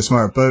that was really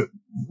smart. But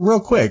real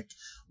quick,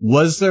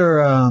 was there,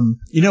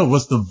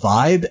 was the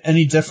vibe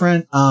any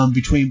different,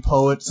 between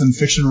poets and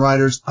fiction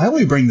writers? I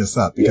only bring this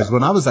up because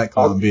when I was at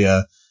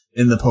Columbia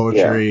in the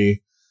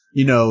poetry,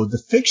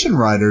 the fiction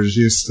writers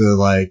used to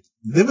like,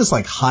 it was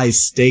like high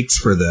stakes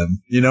for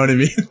them. You know what I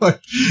mean?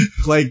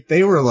 like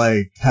they were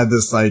like, had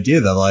this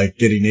idea that like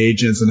getting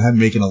agents and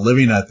making a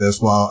living at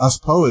this, while us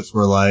poets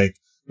were like,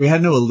 we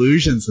had no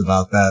illusions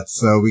about that.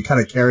 So we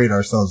kind of carried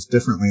ourselves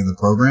differently in the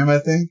program, I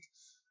think.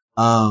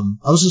 I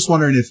was just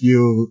wondering if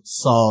you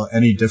saw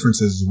any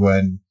differences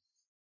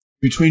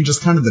between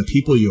just kind of the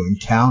people you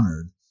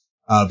encountered,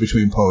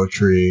 between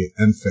poetry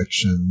and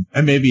fiction,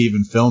 and maybe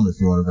even film, if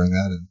you want to bring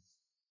that in.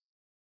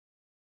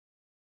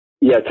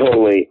 Yeah,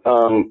 totally.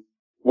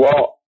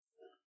 Well,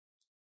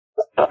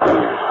 I'm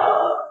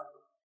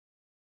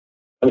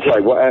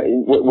sorry.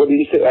 What did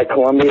you say? At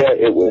Columbia,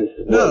 it was.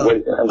 No.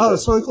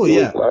 It's really cool.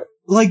 Yeah,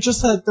 like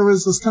just that there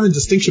was this kind of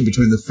distinction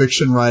between the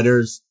fiction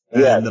writers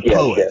and the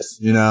poets,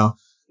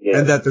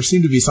 and that there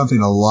seemed to be something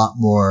a lot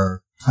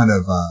more kind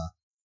of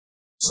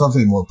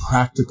something more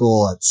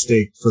practical at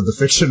stake for the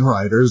fiction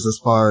writers, as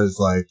far as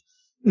like,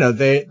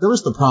 there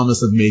was the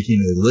promise of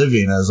making a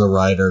living as a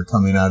writer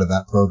coming out of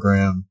that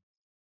program.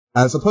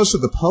 As opposed to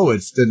the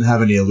poets didn't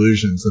have any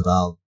illusions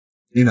about,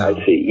 I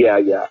see.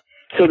 Yeah.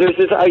 So there's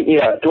this,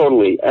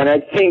 totally. And I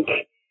think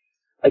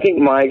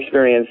my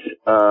experience,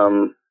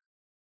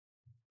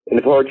 in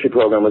the poetry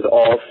program was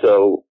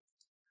also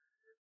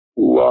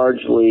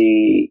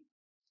largely,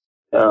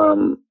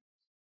 a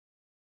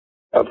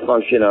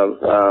function of,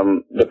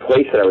 the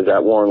place that I was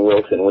at, Warren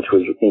Wilson, which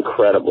was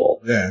incredible.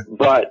 Yeah.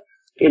 But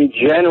in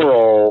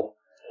general,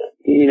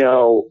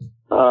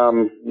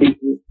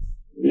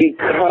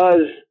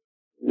 because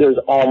there's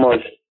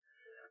almost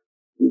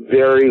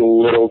very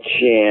little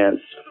chance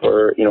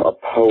for, a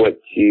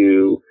poet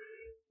to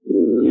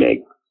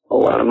make a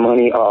lot of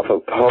money off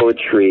of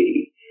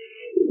poetry.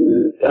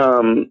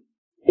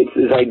 It's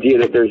this idea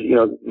that there's,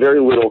 very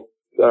little,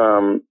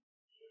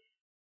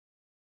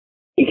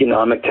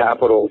 economic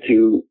capital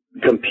to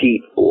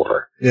compete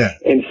for. Yeah.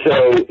 And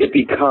so it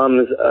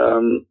becomes,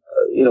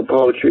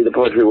 poetry, the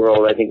poetry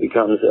world, I think,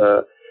 becomes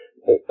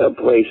a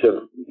place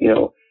of,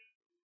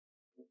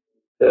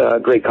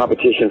 great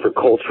competition for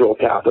cultural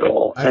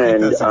capital. I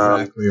think that's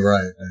exactly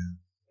right.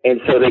 And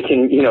so they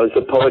can,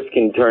 the poets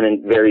can turn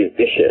in very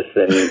vicious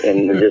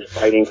and they're just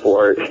fighting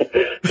for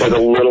the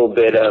little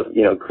bit of,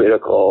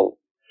 critical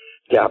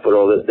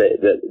capital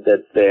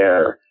that's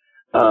there.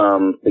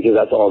 Because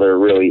that's all there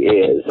really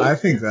is. I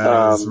think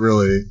that is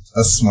really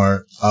a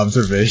smart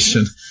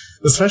observation,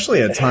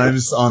 especially at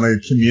times on a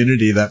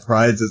community that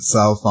prides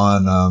itself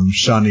on,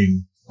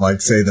 shunning, like,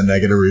 say, the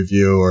negative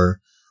review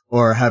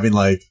or having,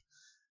 like,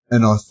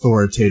 an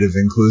authoritative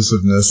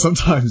inclusiveness.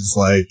 Sometimes,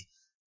 like,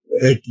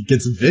 it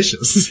gets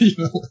vicious,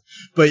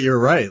 but you're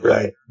right.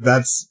 Like,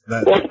 that's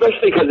that. Well,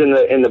 especially because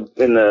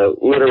in the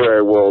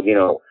literary world,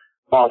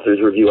 authors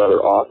review other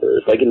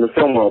authors. Like in the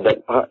film world, that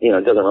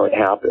it doesn't really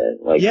happen.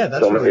 Like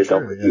filmmakers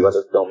don't review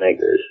other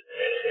filmmakers,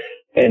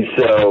 and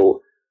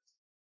so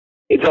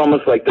it's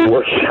almost like the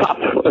workshop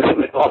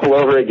all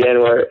over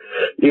again, where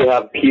you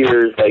have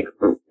peers like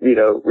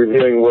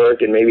reviewing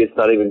work, and maybe it's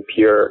not even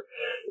pure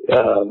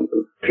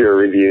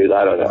reviews.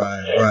 I don't know,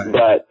 right.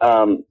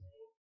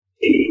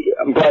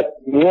 But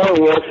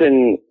Warren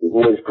Wilson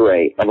was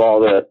great. Of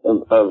all the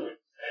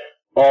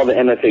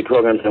MFA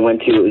programs I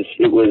went to,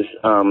 it was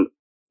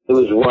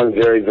run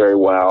very, very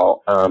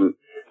well.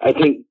 I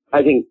think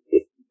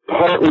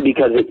partly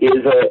because it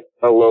is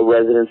a low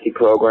residency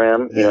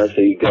program,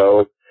 so you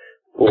go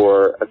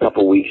for a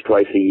couple weeks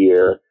twice a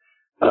year,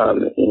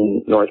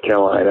 in North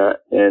Carolina.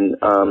 And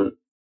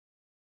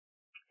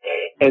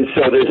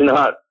so there's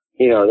not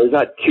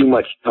too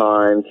much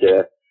time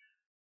to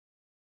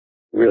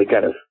really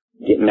kind of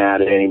get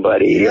mad at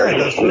anybody. Yeah,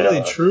 that's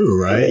really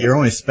true, right? You're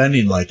only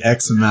spending like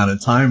X amount of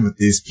time with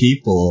these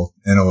people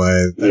in a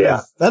way.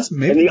 That's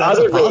maybe. And the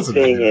other great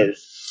thing is,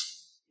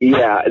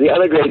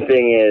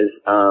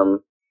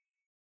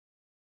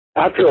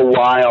 after a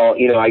while,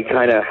 I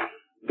kind of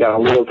got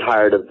a little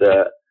tired of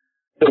the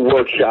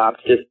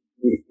workshops, just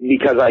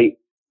because I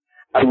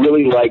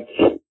really liked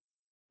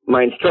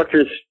my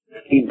instructor's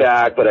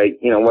feedback, but I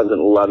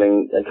wasn't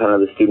loving a ton of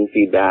the student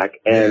feedback.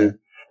 And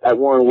at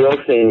Warren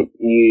Wilson,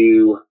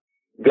 you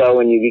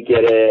go and you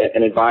get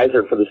an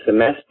advisor for the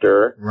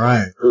semester,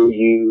 right? Who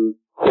you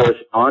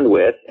correspond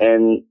with,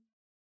 and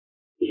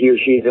he or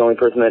she is the only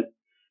person that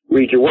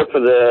reads your work for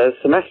the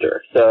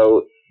semester.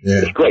 So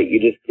it's great. You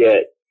just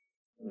get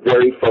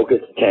very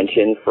focused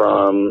attention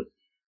from,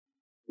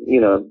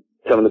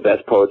 some of the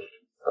best poets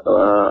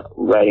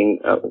writing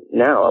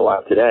now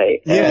alive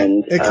today. Yeah,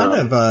 and it kind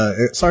of,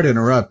 sorry to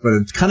interrupt, but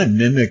it kind of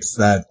mimics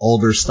that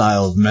older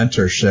style of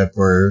mentorship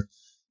where,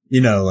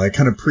 like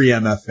kind of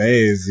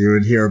pre-MFAs, you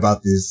would hear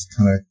about these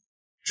kind of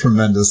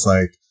tremendous,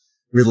 like,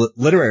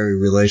 literary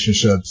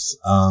relationships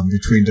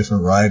between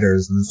different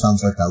writers, and it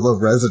sounds like that low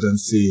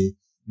residency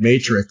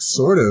matrix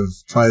sort of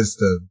tries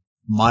to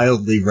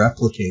mildly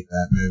replicate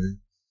that, maybe.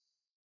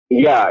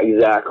 Yeah,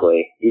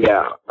 exactly.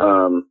 Yeah.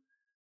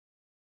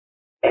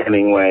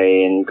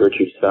 Hemingway and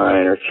Gertrude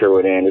Stein or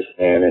Sherwood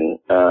Anderson,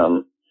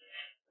 and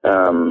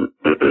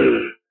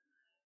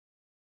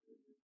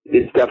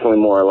it's definitely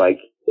more like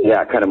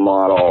that kind of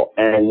model,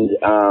 and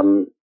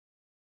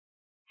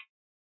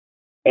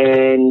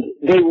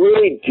they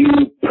really do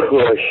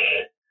push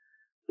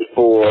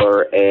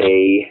for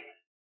a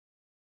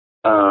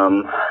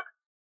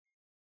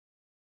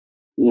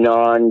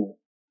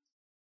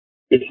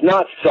it's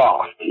not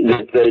soft.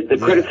 The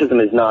criticism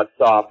is not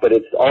soft, but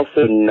it's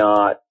also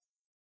not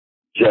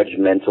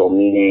judgmental,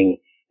 meaning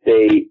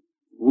they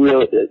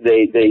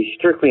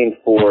strictly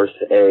enforce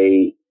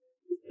a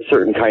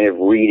certain kind of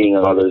reading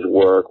of others'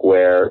 work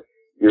where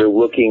you're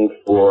looking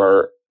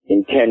for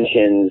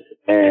intentions,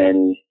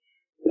 and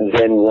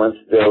then once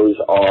those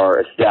are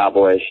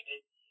established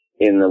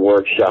in the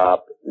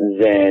workshop,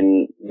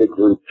 then the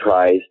group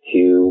tries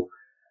to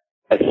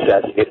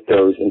assess if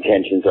those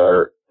intentions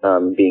are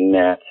being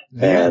met.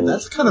 Yeah, and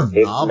that's kind of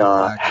if novel,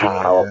 not,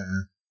 actually,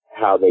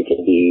 how they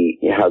can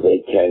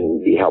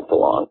be helped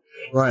along.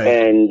 Right.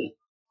 And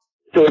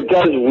so it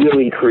does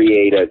really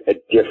create a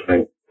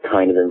different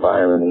kind of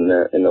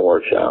environment in the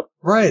workshop.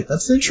 Right.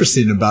 That's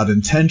interesting about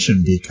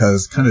intention,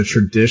 because kind of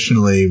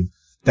traditionally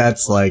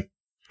that's like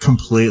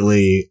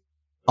completely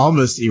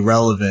almost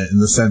irrelevant in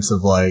the sense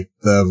of like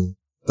the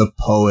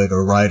poet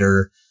or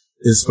writer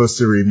is supposed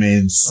to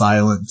remain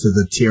silent to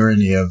the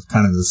tyranny of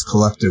kind of this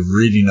collective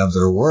reading of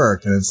their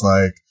work. And it's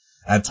like,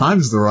 at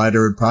times the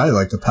writer would probably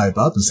like to pipe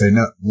up and say,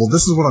 no, well,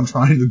 this is what I'm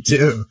trying to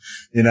do,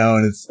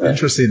 and it's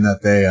interesting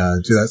that they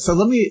do that. So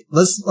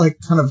let's like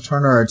kind of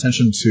turn our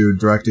attention to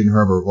directing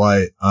Herbert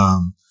White.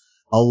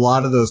 A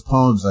lot of those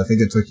poems, I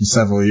think it took you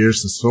several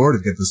years to sort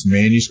of get this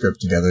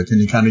manuscript together. Can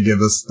you kind of give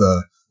us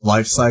the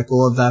life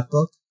cycle of that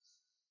book?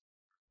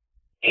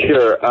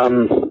 Sure.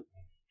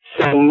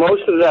 So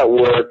most of that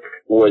work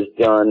was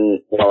done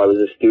while I was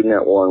a student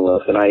at Warren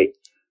Wilson. I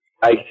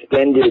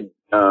extended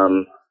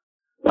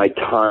my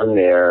time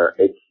there.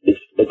 It's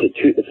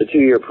a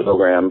 2-year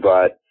program,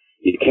 but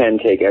you can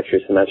take extra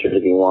semesters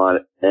if you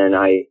want. And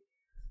I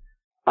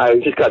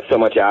just got so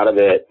much out of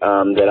it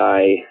that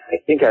I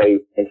think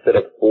instead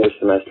of 4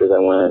 semesters, I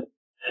went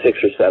 6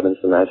 or 7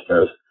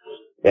 semesters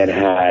and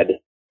had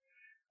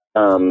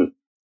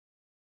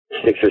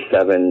 6 or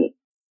 7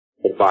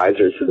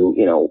 advisors who,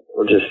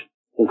 were just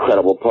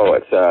incredible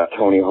poets,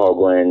 Tony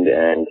Hoagland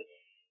and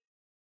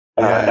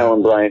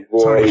Ellen Bryant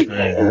Voigt,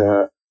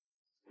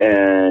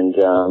 and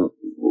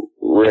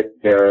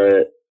Rick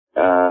Barrett,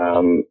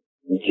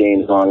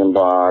 James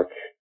Longenbach,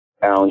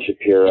 Alan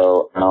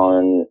Shapiro,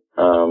 Alan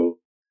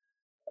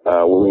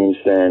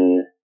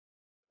Williamson,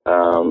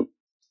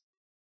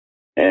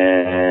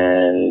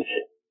 and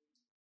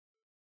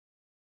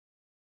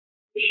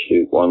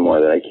one more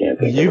that I can't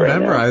think of. You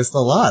memorized a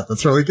lot.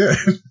 That's really good.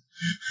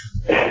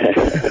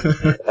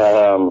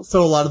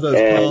 So a lot of those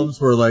poems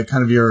were like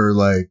kind of your,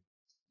 like,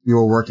 you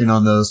were working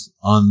on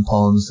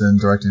poems and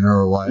directing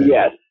Herbert White.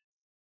 Yes.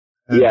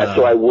 And,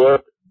 so I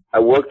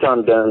worked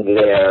on them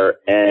there,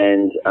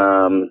 and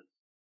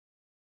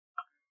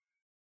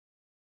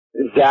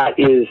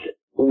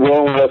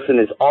Warren Wilson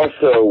is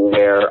also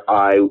where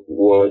I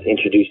was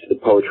introduced to the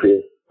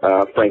poetry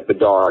of Frank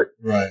Bedard.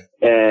 Right.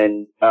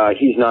 And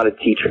he's not a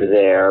teacher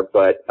there,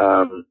 but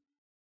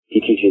he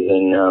teaches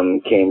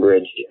in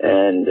Cambridge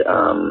and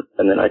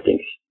then I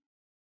think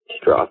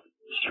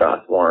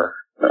Strathmore.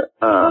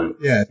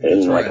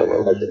 In like a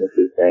little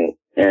residency thing.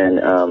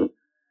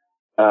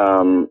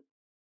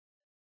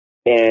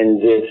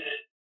 And this,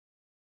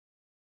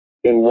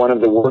 in one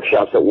of the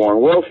workshops at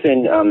Warren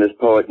Wilson, this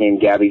poet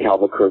named Gabby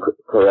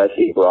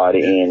Calva-Coresi brought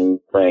in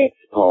Frank's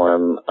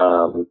poem,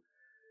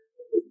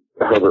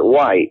 Herbert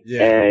White.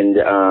 Yeah. And,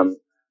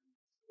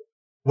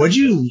 let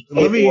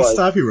me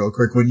stop you real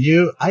quick.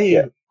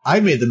 I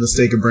made the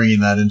mistake of bringing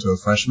that into a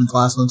freshman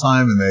class one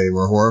time and they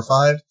were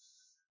horrified.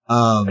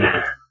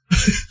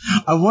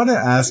 I want to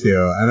ask you,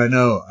 and I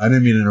know I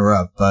didn't mean to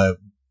interrupt, but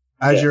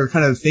as you're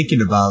kind of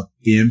thinking about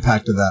the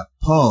impact of that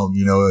poem,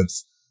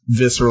 it's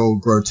visceral,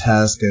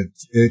 grotesque.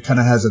 It kind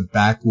of has a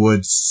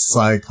backwoods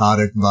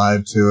psychotic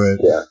vibe to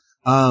it. Yeah.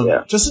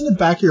 Just in the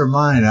back of your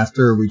mind,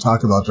 after we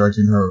talk about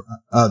directing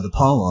the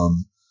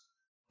poem,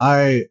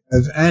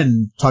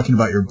 and talking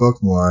about your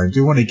book more, I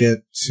do want to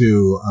get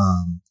to,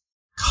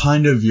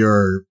 kind of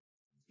your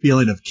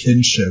feeling of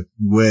kinship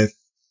with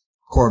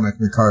Cormac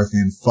McCarthy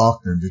and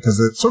Faulkner, because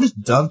it sort of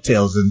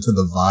dovetails into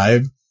the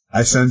vibe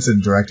I sense in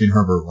directing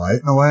Herbert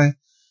White in a way,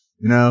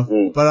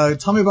 But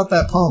tell me about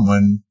that poem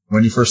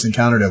when you first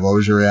encountered it. What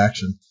was your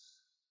reaction?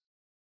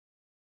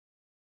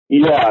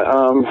 Yeah,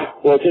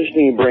 well, it's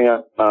interesting you bring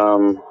up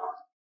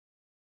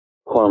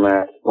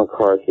Cormac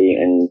McCarthy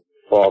and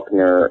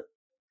Faulkner.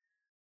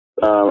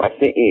 I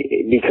think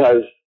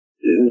because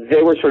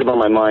they were sort of on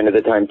my mind at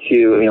the time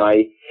too.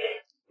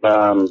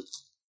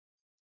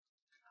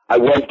 I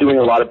was doing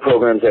a lot of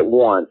programs at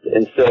once,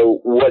 and so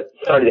what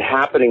started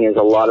happening is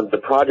a lot of the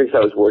projects I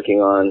was working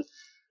on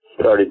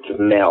started to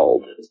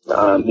meld,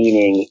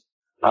 meaning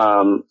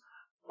I'd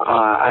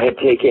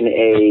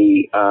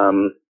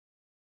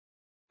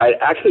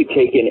actually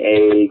taken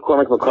a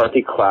Cormac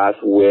McCarthy class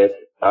with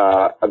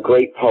a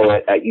great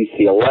poet at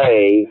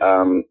UCLA,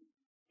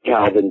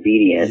 Calvin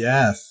Bedian.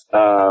 Yes.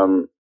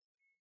 And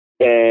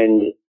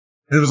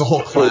it was a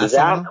whole class. For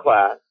that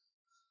class.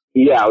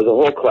 Yeah, it was a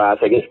whole class.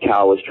 I guess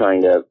Cal was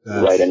trying to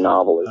write a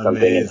novel or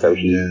something, and so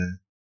he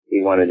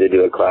wanted to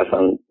do a class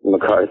on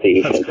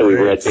McCarthy, and so we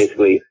read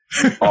basically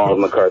all of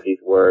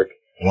McCarthy's work.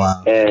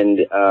 Wow. And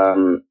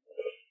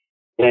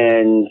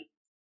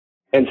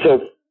so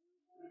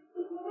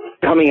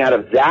coming out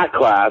of that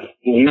class,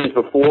 years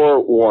before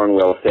Warren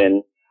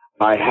Wilson,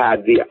 I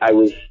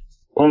was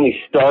only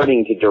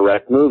starting to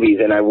direct movies,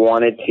 and I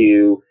wanted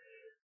to,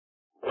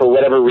 for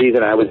whatever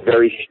reason, I was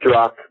very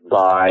struck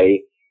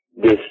by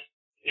this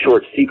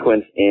short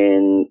sequence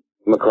in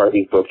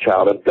McCarthy's book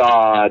Child of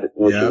God,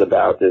 which is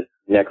about this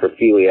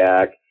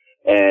necrophiliac,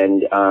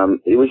 and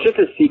it was just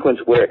a sequence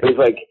where it was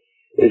like,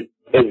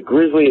 as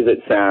grisly as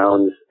it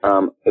sounds,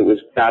 it was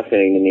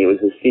fascinating to me. It was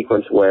a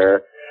sequence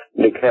where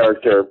the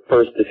character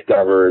first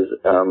discovers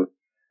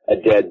a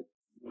dead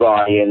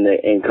body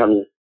and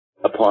comes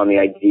upon the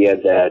idea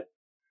that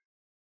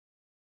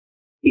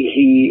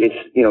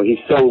he's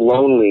so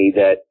lonely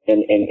that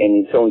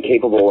and so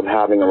incapable of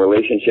having a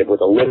relationship with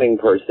a living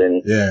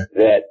person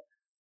that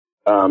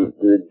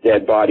the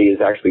dead body is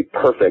actually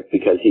perfect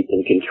because he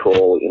can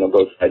control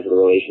both sides of the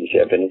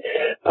relationship,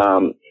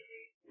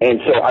 and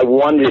so I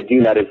wanted to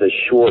do that as a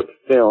short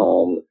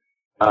film,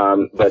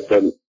 but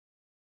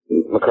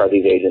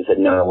McCarthy's agent said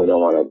no, we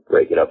don't want to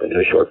break it up into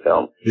a short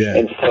film.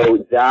 And so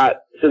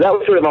that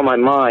was sort of on my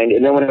mind.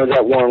 And then when I was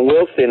at Warren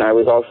Wilson, I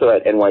was also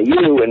at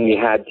NYU, and we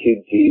had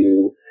to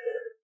do,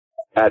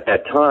 at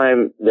that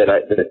time that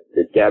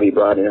Gabby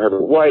brought in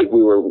Herbert White,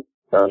 we were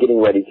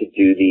getting ready to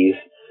do these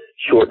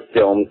short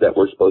films that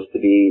were supposed to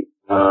be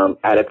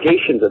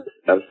adaptations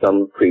of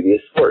some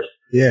previous source.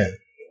 Yeah.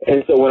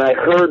 And so when I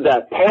heard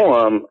that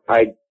poem,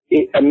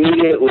 it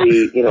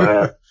immediately,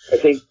 I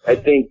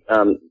think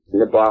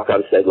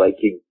Nabokov said, like,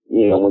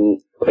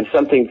 when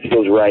something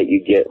feels right,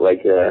 you get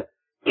like a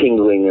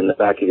tingling in the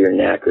back of your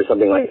neck or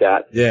something like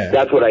that. Yeah.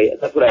 That's what I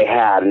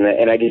had,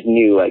 and I just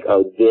knew, like,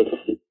 oh, this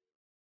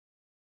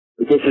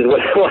is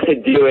what I want to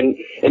do, and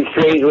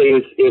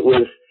strangely, it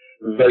was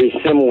very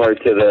similar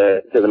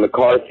to the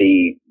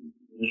McCarthy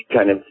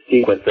kind of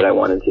sequence that I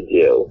wanted to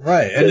do.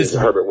 Right. And it's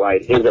Herbert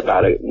White is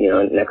about a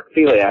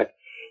necrophiliac.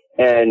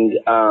 And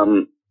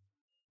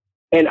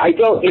I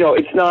don't,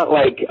 it's not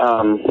like,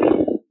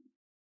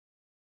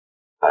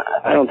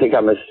 I don't think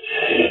I'm a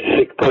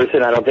sick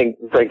person. I don't think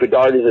Frank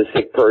Godard is a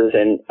sick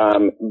person.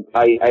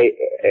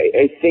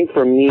 I think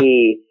for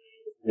me,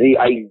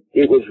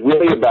 it was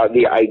really about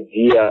the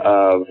idea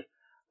of,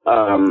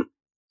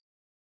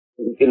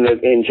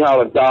 in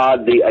Child of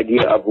God, the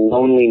idea of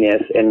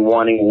loneliness and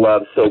wanting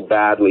love so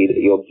badly that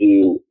you'll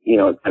do,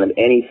 kind of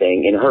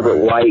anything. In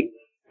Herbert White,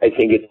 I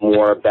think it's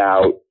more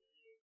about,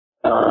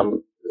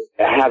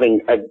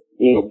 having a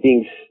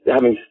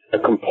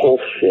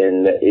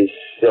compulsion that is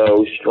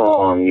so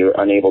strong you're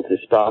unable to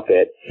stop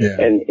it,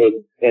 and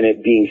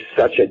it being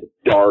such a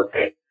dark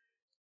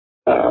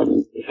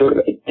sort of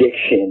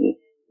addiction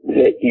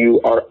that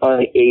you are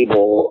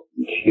unable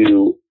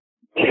to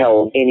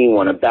tell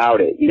anyone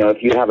about it.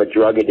 If you have a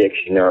drug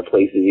addiction, there are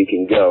places you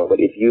can go, but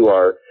if you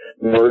are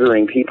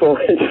murdering people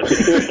and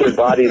with their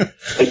bodies,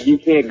 you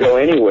can't go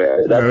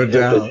anywhere. That's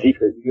just a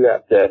secret you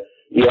have to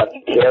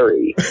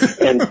carry.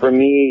 And for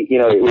me,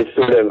 it was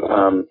sort of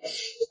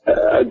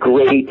a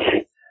great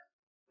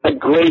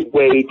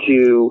way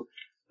to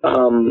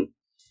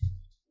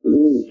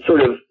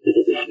sort of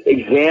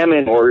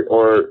examine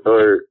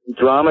or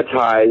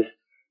dramatize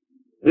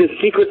the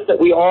secrets that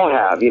we all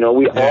have. We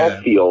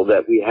all feel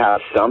that we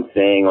have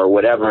something or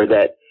whatever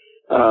that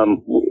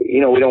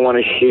we don't want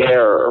to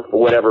share for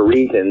whatever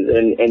reasons,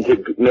 and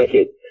to make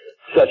it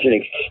such an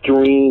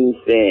extreme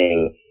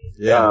thing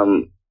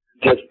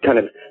just kind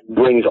of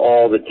brings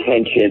all the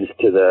tensions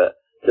to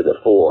the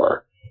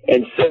fore.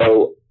 And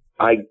so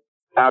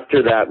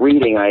after that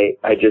reading,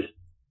 I just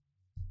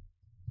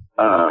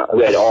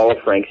read all of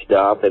Frank's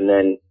stuff, and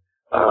then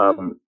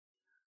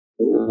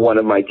one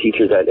of my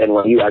teachers at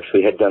NYU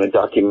actually had done a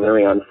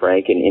documentary on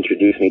Frank and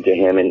introduced me to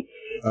him,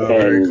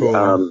 very cool.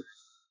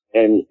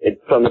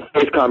 From the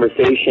first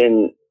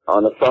conversation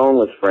on the phone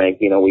with Frank,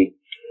 we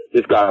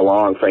just got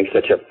along. Frank's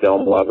such a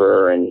film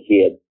lover, and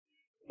it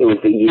was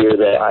the year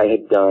that I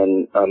had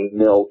done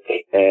Milk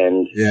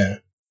and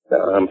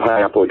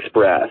Pineapple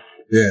Express.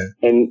 Yeah.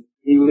 And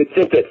you would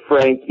think that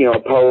Frank, a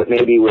poet,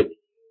 maybe would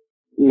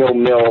know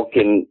Milk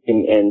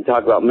and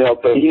talk about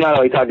Milk, but he not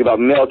only talked about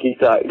Milk, he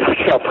talked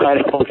about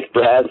Pineapple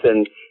Express,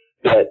 and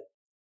that,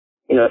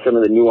 some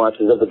of the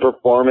nuances of the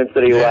performance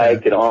that he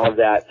liked and all of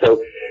that.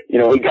 So,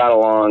 we got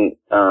along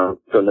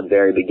from the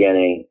very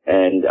beginning,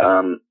 and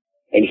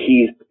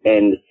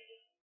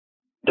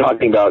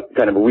talking about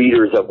kind of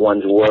readers of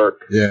one's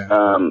work.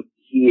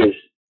 He is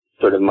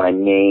sort of my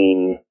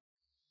main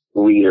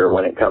reader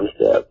when it comes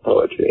to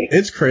poetry.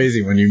 It's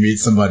crazy when you meet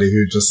somebody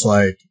who just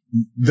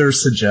their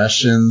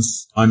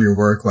suggestions on your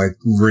work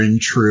ring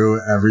true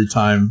every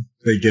time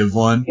they give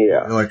one.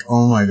 Yeah. You're like,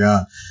 oh my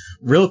God.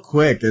 Real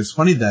quick, it's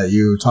funny that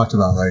you talked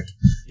about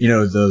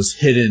those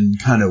hidden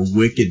kind of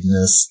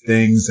wickedness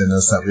things in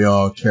us that we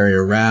all carry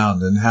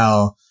around, and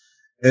how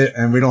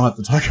and we don't have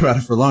to talk about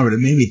it for long, but it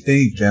made me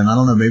think, and I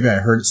don't know, maybe I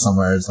heard it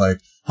somewhere. It's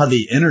how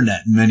the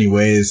internet in many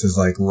ways has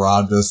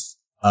robbed us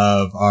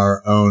of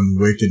our own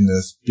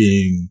wickedness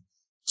being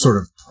sort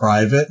of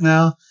private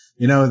now.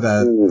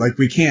 That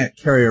we can't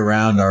carry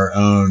around our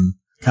own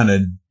kind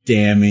of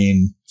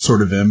damning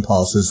sort of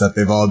impulses, that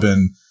they've all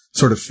been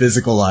sort of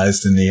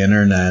physicalized in the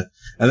internet.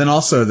 And then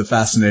also the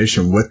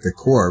fascination with the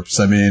corpse.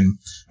 I mean,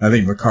 I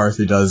think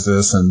McCarthy does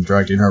this, and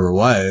directing Herbert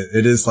White,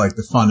 it is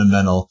the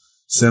fundamental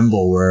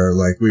symbol where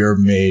we are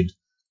made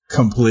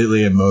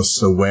completely and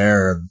most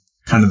aware of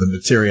kind of the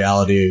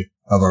materiality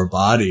of our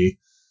body,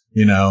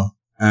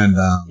 and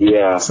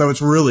so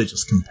it's really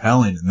just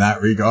compelling in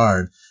that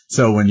regard.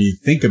 So when you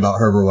think about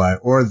Herbert White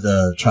or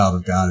the Child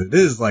of God, it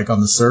is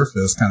on the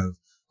surface kind of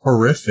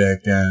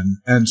horrific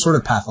and sort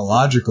of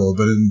pathological,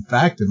 but in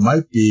fact it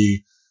might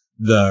be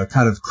the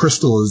kind of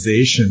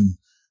crystallization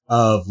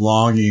of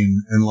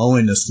longing and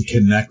loneliness to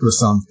connect with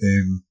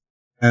something,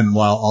 and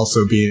while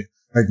also being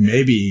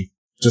maybe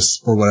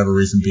just for whatever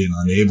reason being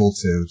unable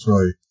to. It's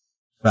really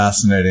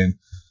fascinating.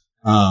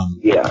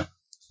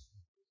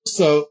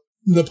 So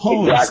the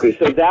poems. Exactly.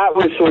 So that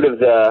was sort of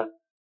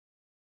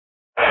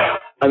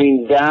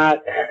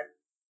that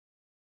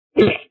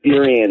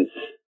experience,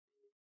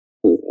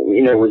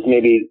 was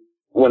maybe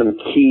one of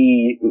the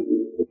key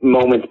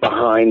moments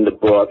behind the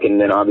book.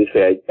 And then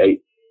obviously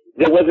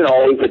there wasn't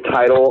always a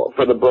title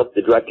for the book,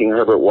 The Directing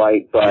Herbert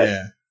White, but,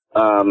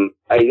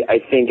 I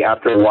think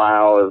after a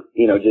while of,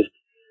 just,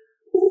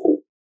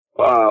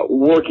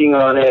 working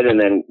on it, and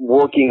then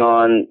working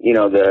on,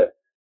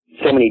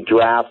 so many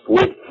drafts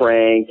with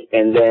Frank,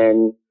 and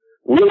then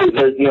really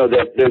there's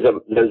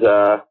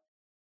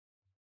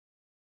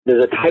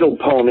a titled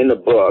poem in the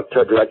book,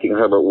 Directing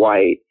Herbert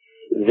White,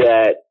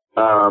 that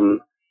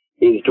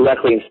is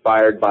directly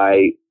inspired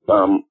by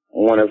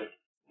one of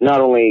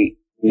not only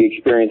the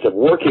experience of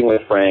working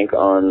with Frank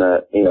on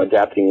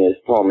adapting his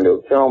poem into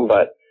a film,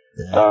 but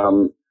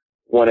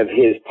one of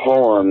his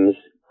poems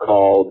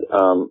called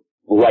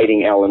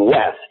Writing Ellen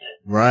West.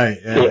 Right.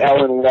 Yeah. So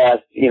Ellen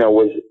West,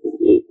 was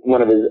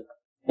one of his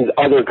his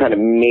other kind of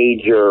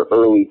major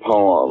early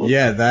poems.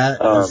 Yeah,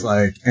 that is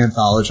like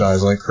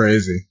anthologized like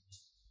crazy.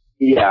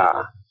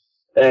 Yeah.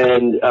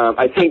 And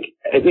I think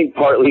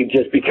partly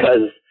just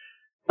because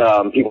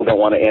people don't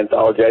want to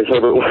anthologize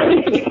Herbert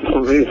White,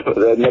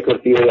 the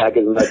necrophiliac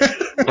as much,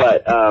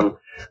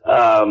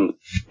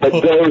 but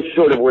those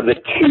sort of were the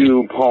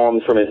two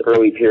poems from his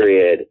early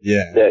period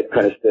that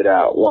kind of stood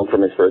out. One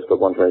from his first book,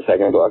 one from his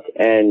second book.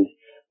 And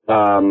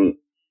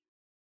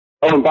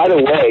and by the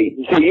way,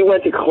 so you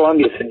went to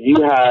Columbia, so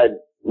you had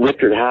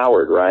Richard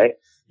Howard, right?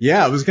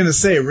 Yeah, I was going to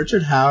say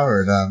Richard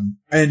Howard,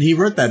 and he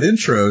wrote that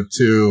intro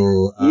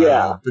to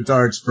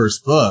Bedard's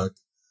first book.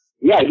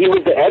 Yeah, he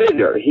was the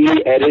editor. He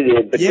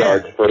edited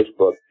Bedard's first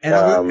book.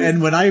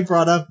 And when I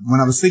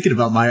was thinking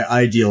about my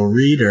ideal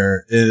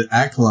reader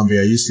at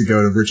Columbia, I used to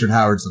go to Richard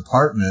Howard's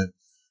apartment,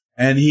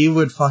 and he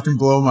would fucking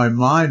blow my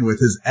mind with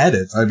his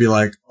edits. I'd be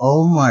like,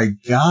 oh my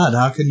God,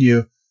 how can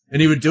you?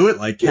 And he would do it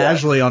like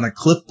casually on a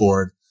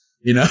clipboard,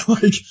 you know,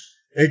 like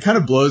it kind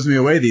of blows me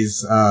away,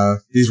 these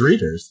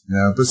readers, you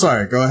know. But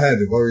sorry, go ahead.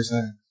 What were you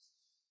saying?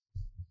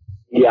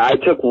 Yeah, I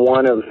took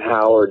one of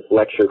Howard's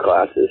lecture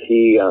classes.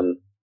 He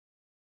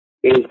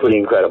is pretty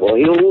incredible.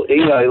 He,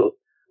 you know,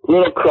 a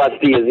little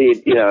crusty as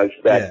he'd, you know,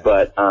 expect,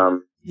 but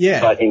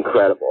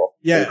incredible.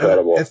 Yeah,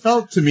 incredible. It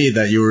felt to me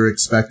that you were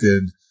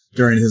expected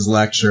during his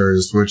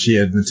lectures, which he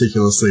had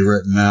meticulously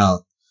written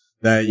out,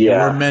 that you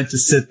were meant to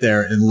sit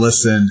there and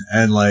listen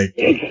and like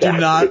do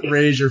not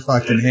raise your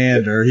fucking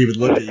hand or he would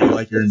look at you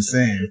like you're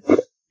insane.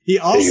 He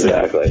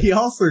also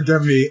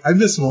gave me, I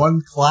missed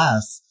one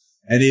class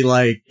and he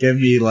like gave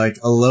me like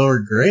a lower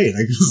grade.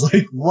 I was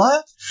like,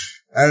 what?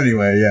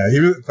 Anyway, yeah,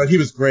 he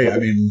was great. I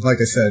mean,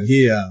 like I said,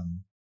 he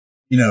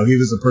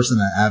was a person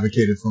that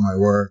advocated for my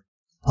work,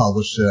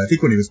 published it, I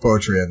think when he was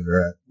poetry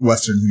editor at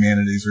Western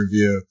Humanities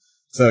Review.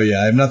 So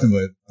yeah, I have nothing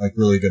but like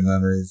really good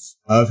memories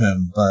of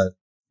him. But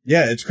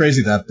yeah, it's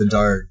crazy that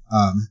Bedard,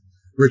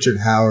 Richard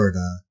Howard,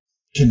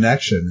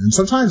 connection. And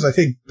sometimes I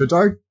think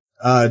Bedard,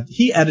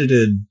 he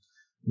edited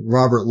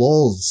Robert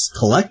Lowell's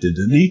Collected,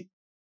 didn't he?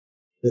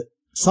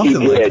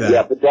 Something like that.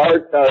 Yeah,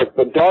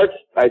 Bedard's,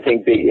 I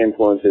think, big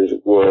influences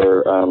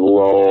were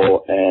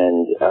Lowell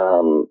and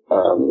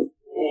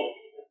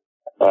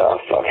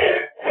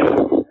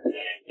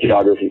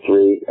Geography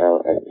 3.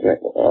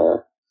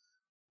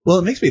 Well,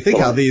 it makes me think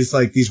how these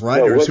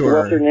writers who are.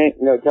 What's her name?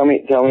 No, tell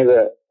me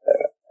the.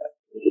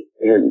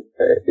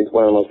 It's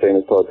one of the most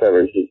famous poets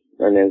ever.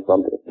 Her name's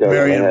something.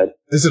 Marianne.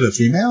 Is it a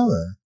female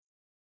or?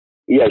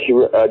 Yeah, she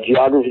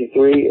Geography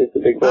 3 is the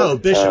big book. Oh,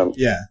 Bishop.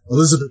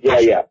 Elizabeth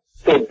Bishop. Yeah.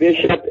 So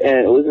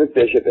Elizabeth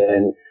Bishop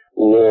and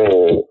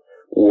Lowell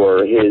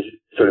were his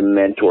sort of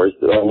mentors.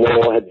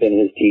 Lowell had been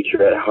his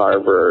teacher at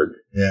Harvard.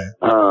 Yeah.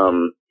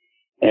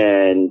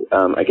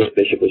 I guess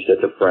Bishop was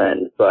just a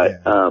friend,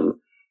 but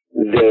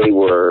they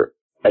were,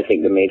 I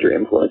think, the major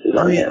influences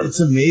on him. It's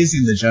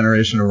amazing the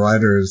generation of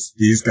writers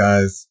these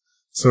guys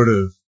sort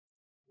of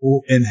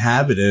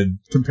inhabited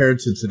compared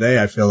to today.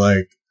 I feel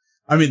like,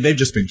 I mean, they've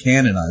just been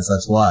canonized.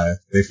 That's why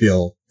they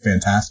feel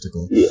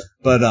fantastical. Yeah.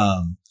 But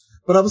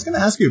I was going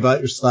to ask you about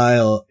your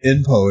style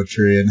in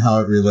poetry and how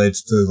it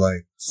relates to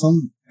like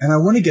and I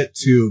want to get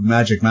to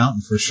Magic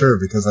Mountain for sure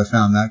because I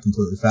found that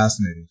completely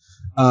fascinating.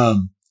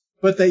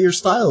 But that your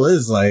style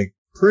is like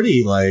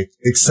pretty like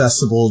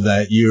accessible,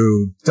 that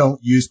you don't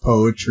use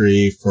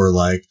poetry for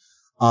like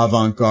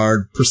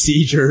avant-garde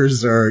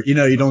procedures or, you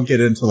know, you don't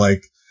get into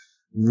like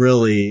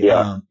really,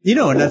 and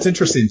that's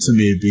interesting to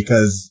me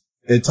because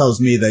it tells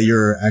me that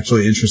you're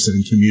actually interested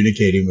in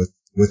communicating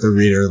with a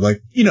reader,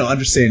 like, you know,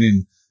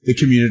 understanding the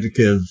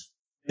communicative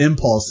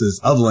impulses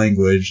of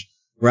language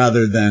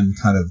rather than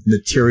kind of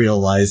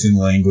materializing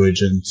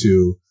language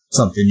into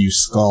something you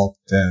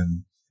sculpt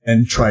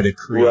and try to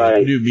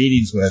create new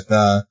meanings with.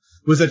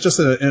 Was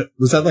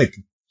that like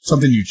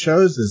something you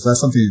chose? Is that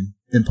something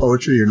in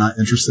poetry you're not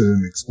interested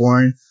in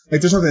exploring? Like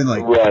there's something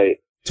like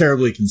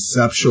terribly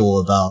conceptual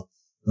about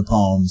the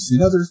poems. You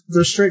know,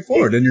 they're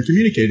straightforward and you're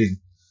communicating.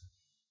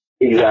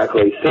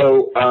 Exactly.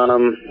 So,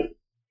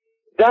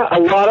 a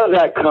lot of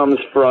that comes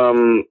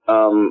from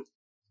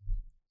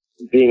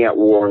being at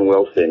Warren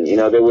Wilson. You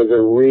know, there was a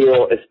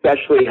real,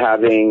 especially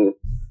having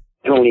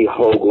Tony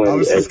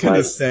Hoagland as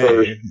my first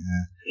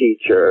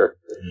teacher.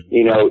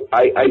 You know,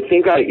 I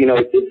think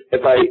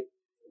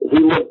if we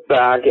look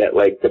back at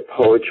like the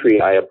poetry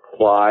I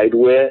applied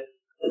with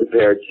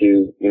compared to,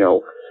 you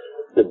know,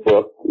 the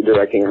book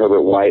directing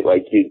Herbert White,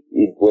 like you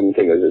wouldn't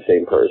think it was the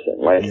same person.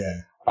 Like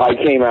I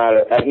came out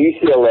at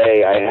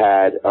UCLA, I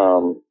had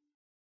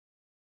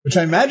which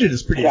I imagine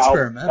is pretty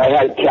experimental. I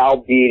had Cal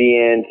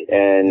Bedient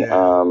and,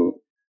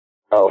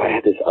 I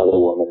had this other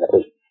woman that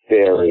was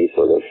very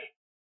sort of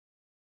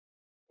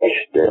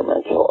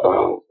experimental.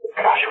 Oh,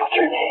 gosh, what's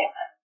her name?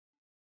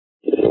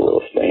 It's a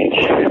little strange.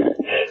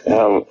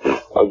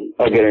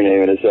 I'll get her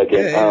name in a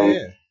second.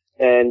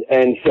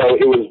 And so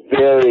it was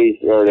very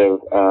sort of,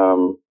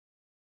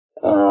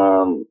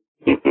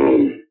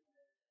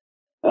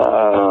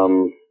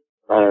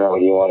 I don't know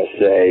what you want to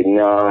say,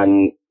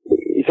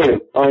 sort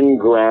of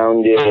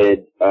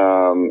ungrounded,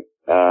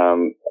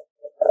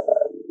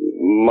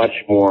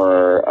 much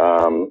more,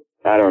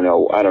 I don't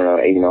know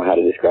even know how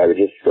to describe it,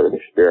 just sort of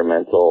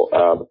experimental.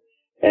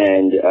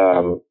 And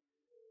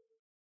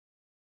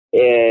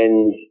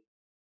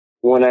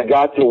when I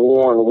got to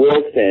Warren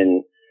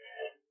Wilson,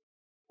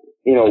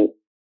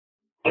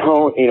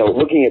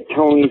 looking at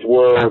Tony's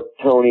work,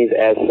 Tony's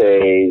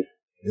essays,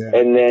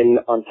 and then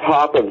on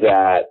top of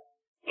that,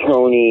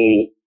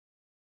 Tony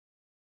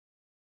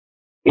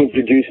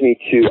introduced me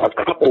to a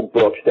couple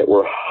books that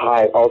were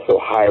also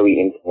highly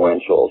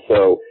influential.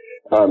 So,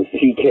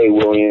 C.K.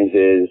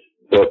 Williams'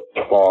 book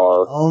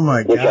Tar. Oh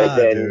my which God,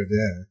 dude,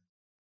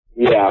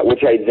 yeah.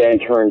 Which I then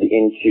turned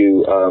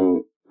into,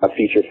 a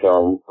feature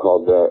film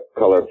called The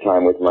Color of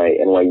Time with my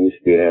NYU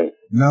students.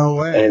 No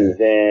way. And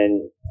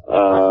then,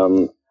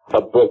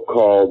 a book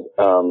called,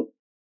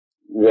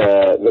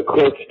 The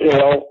Clerk's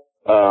Tale,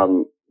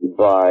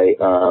 by,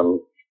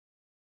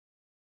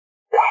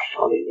 gosh,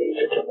 all these names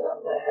are jumping out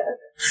of my head.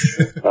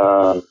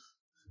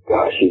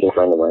 Gosh, he's a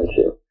friend of mine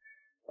too.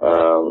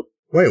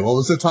 Wait, what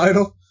was the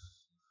title?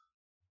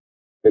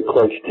 The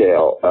Clerk's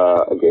Tale.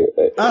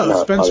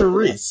 Spencer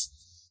Reese.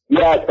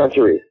 Yeah,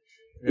 Spencer Reese.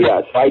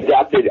 Yeah, so I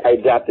adapted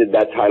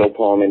that title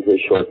poem into a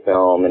short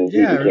film, and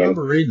I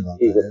remember reading about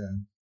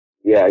that.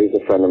 Yeah, he's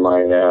a friend of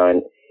mine now,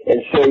 and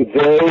so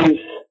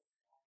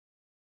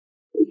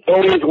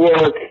Tony's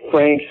work,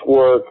 Frank's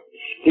work,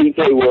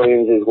 C.K.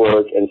 Williams'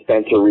 work, and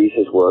Spencer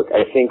Reese's work,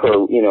 I think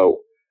are,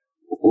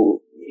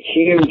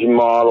 huge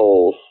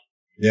models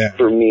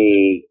for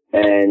me,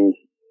 and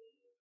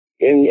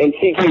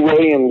C.K.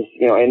 Williams,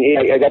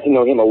 and I got to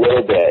know him a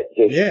little bit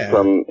just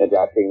from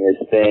adapting his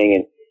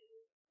thing,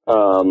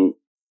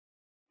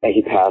 and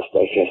he passed,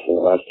 I guess, in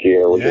the last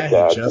year. He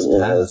just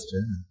passed,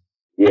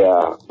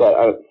 Yeah,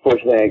 but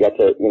fortunately I got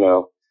to,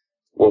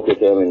 work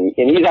with him, and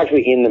he's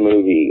actually in the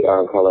movie,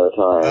 Color of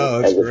Time.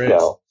 Oh, that's great.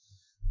 Cell.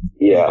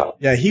 Yeah.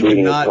 Yeah, he would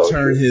not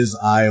turn his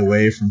eye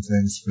away from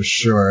things for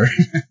sure.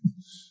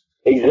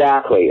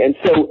 Exactly. And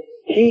so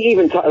he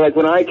even,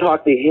 when I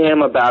talked to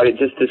him about it,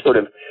 just to sort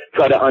of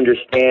try to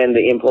understand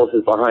the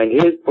impulses behind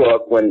his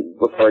book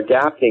before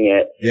adapting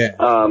it,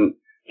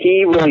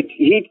 he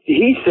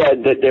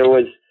said that there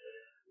was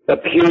a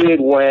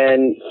period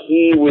when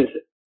he was,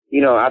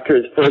 after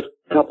his first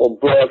couple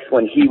books,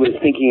 when he was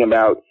thinking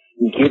about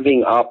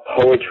giving up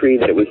poetry,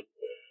 that it was,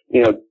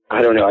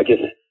 I don't know, I guess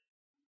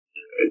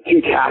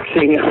too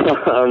taxing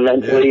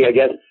mentally, I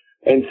guess.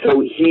 And so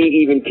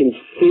he even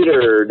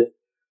considered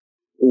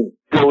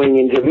going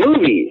into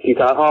movies. He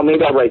thought,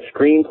 maybe I'll write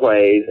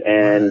screenplays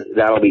and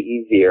that'll be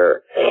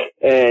easier.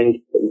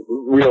 And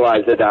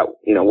realized that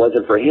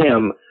wasn't for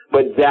him.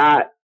 But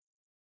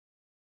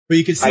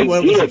you can see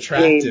what was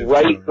attractive came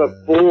right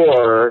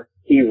before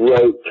he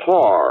wrote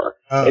Tar.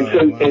 And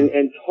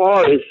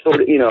Tar is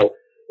sort of,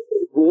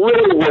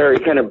 really where he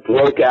kind of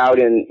broke out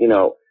in,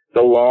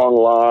 The Long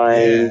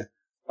Line,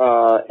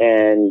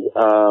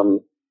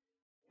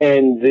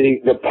 and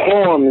the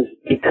poems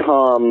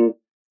become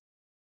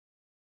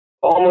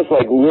almost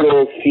like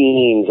little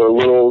scenes or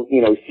little,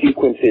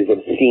 sequences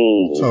of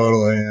scenes.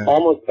 Totally, yeah.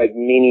 Almost like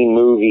mini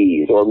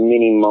movies or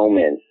mini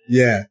moments.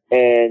 Yeah.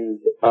 And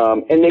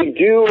they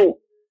do,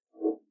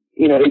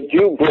 they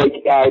do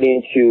break out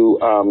into,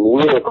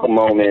 lyrical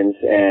moments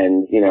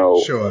and,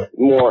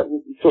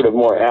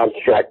 more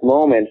abstract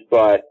moments,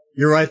 but.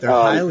 You're right, they're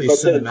highly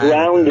cinematic. They're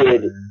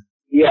grounded,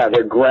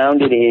 they're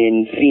grounded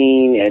in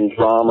scene and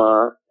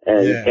drama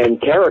and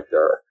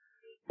character.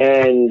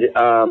 And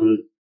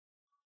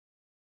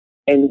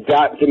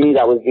that, to me,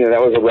 that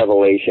was a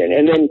revelation.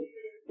 And then,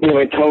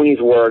 in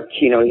Tony's work,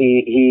 he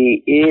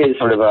is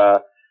sort of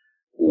a,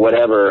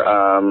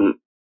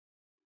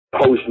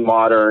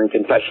 postmodern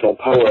confessional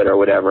poet or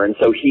whatever. And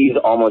so he's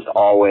almost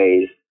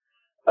always,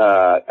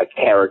 a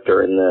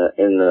character in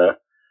the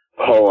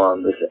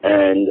poems.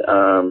 And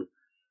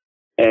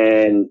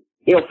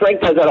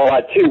Frank does that a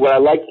lot too. What I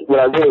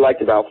really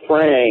liked about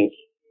Frank,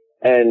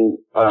 and,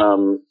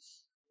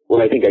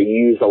 what I think I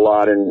used a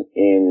lot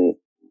in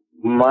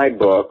my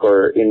book,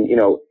 or in,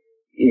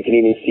 you can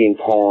even see in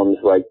poems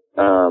like,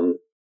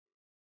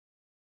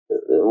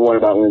 one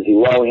about Lindsay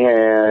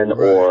Lohan,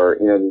 or,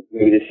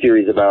 maybe the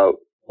series about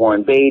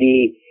Warren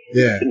Beatty.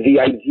 Yeah. The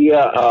idea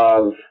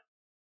of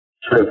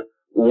sort of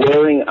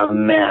wearing a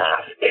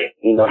mask,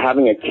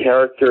 having a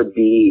character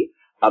be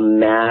a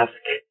mask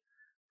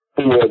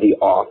for the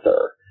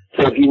author.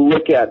 So if you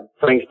look at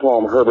Frank's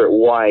poem, Herbert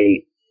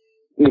White,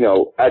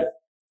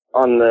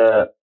 on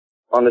the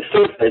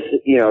surface,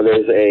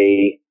 there's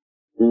a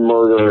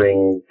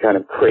murdering kind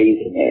of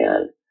crazy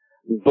man.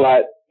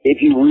 But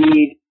if you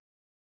read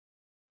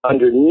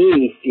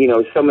underneath,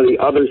 some of the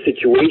other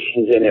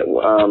situations in it,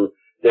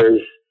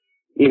 there's,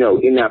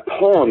 in that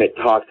poem it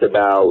talks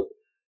about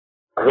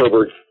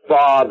Herbert's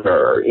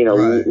father,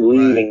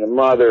 leaving the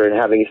mother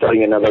and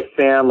starting another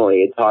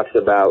family. It talks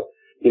about,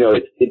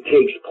 it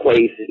takes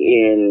place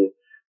in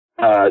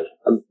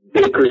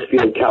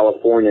Bakersfield,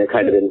 California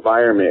kind of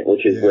environment,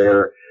 which is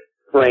where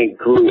Frank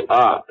grew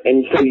up.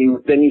 And so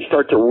you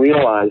start to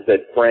realize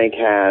that Frank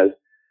has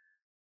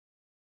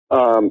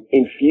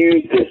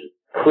infused this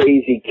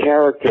crazy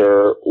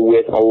character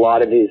with a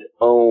lot of his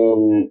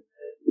own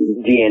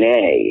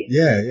DNA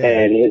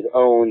and his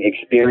own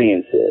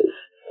experiences.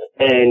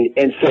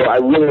 And so I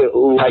really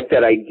like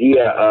that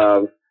idea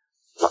of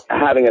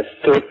having a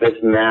surface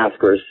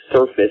mask or a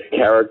surface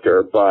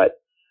character,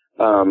 but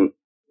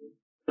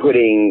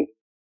putting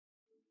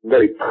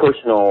very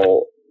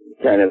personal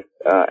kind of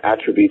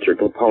attributes or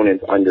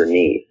components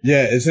underneath.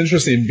 Yeah, it's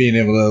interesting being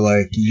able to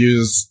like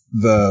use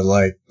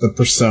the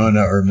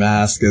persona or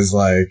mask as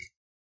like,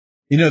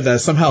 you know,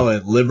 that somehow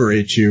it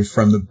liberates you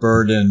from the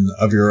burden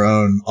of your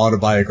own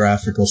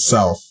autobiographical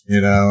self, you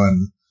know,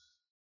 and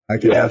I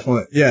can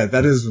definitely,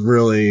 that is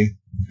really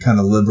kind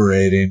of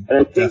liberating.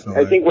 And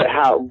I think what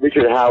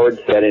Richard Howard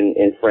said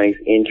in Frank's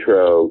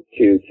intro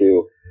to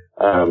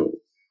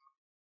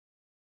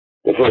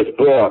the first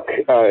book,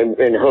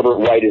 and Herbert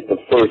White is the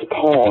first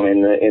poem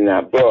in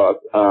that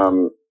book,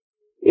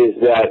 is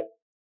that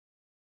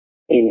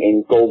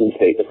in Golden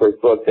State, the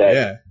first book,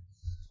 that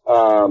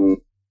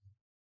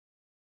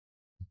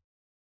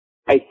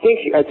I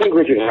think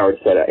Richard Howard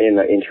said it in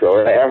the intro,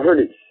 or I heard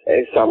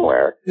it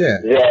somewhere,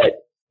 that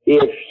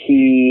if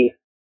he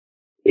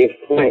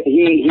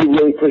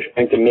really pushed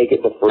Frank to make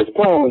it the first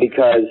poem,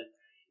 because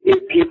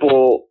if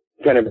people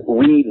kind of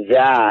read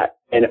that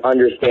and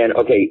understand,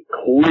 okay,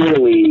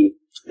 clearly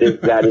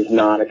that is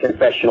not a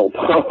confessional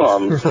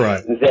poem,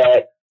 right,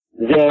 that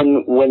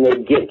then when they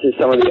get to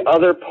some of the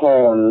other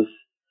poems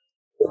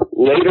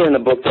later in the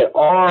book that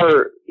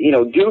are, you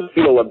know, do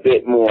feel a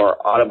bit more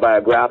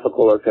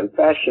autobiographical or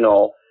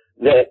confessional,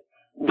 that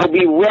they'll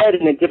be read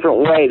in a different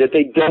way, that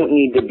they don't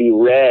need to be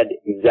read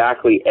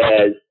exactly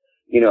as,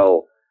 you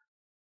know,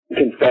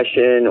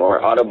 confession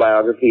or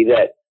autobiography,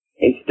 that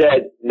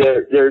instead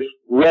they're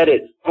read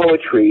as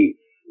poetry,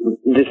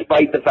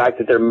 despite the fact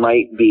that there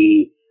might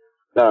be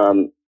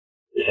some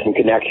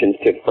connections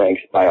to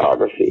Frank's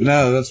biography.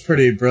 No, that's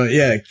pretty brilliant.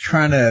 Yeah,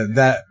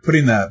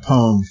 putting that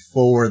poem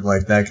forward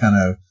like that kind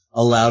of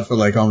allowed for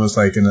like almost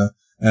like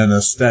an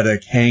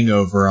aesthetic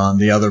hangover on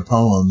the other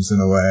poems in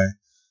a way.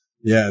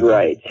 Yeah,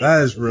 right.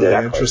 That is really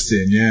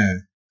interesting. Yeah,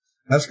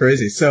 that's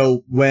crazy.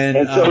 So when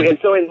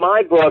so in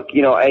my book,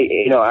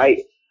 I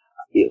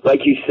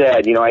like you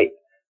said,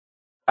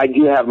 I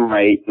do have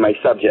my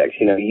subjects,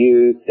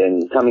 youth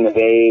and coming of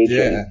age,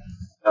 and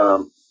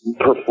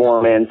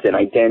performance and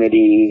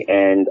identity,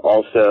 and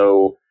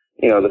also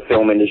the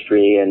film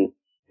industry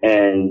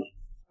and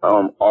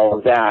all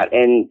of that,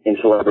 and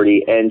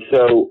celebrity, and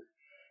so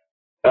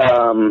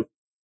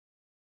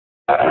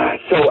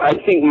I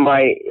think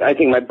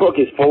my book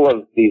is full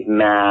of these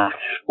masks,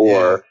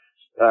 or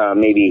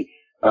maybe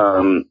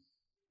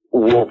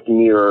wolf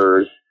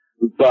mirrors,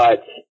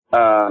 but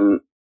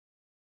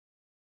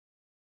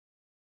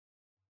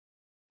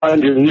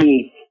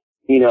underneath,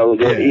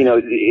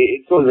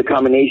 it's sort of the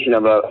combination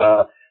of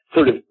a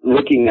sort of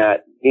looking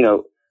at,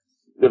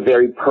 the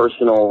very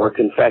personal or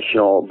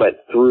confessional,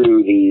 but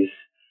through these,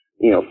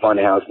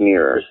 funhouse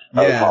mirrors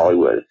of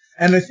Hollywood.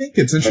 And I think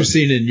it's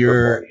interesting in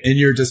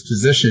your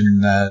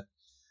disposition that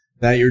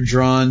you're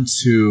drawn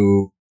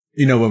to,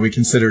 when we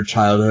consider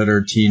childhood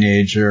or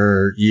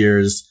teenager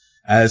years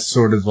as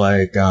sort of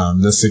like,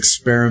 this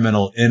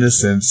experimental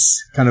innocence,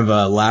 kind of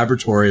a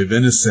laboratory of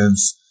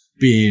innocence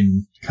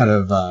being kind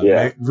of,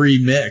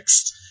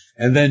 remixed,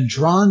 and then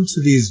drawn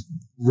to these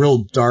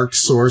real dark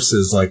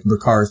sources like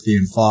McCarthy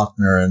and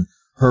Faulkner and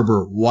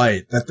Herbert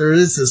White, that there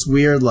is this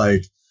weird,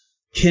 like,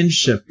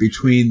 kinship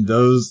between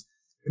those,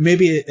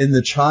 maybe in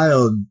the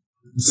child,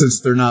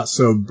 since they're not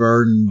so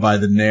burdened by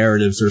the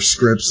narratives or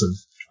scripts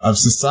of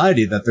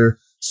society, that they're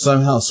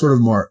somehow sort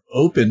of more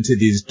open to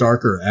these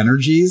darker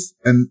energies,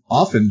 and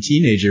often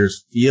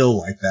teenagers feel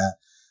like that.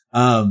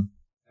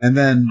 And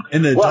then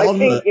in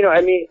adulthood, well,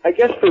 I think, I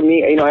guess for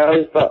me, I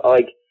always thought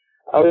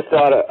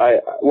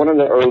one of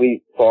the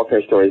early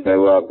Faulkner stories I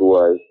loved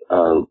was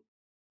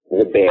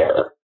The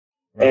Bear.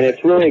 Right. And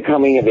it's really a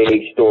coming of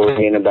age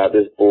story, and about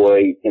this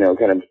boy,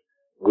 kind of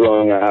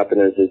growing up, and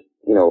there's this,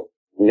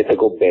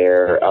 mythical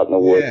bear out in the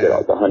woods that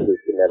all the hunters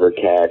could never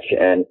catch,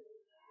 and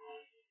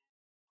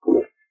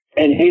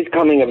his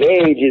coming of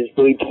age is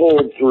really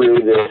told through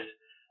this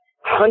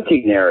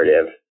hunting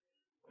narrative.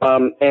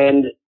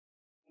 And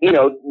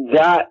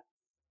that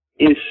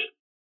is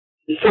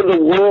sort of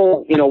the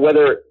world,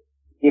 whether,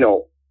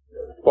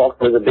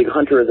 Faulkner was a big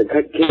hunter as a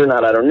kid or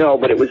not, I don't know,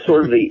 but it was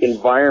sort of the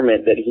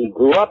environment that he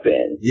grew up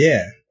in.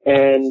 Yeah.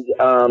 And,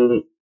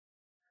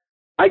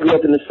 I grew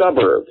up in the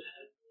suburbs.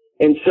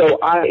 And so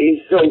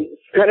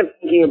kind of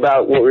thinking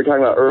about what we were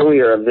talking about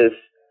earlier of this,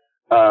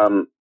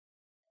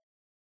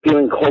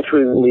 feeling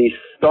culturally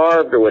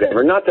starved or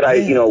whatever. Not that I,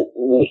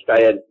 wished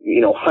I had,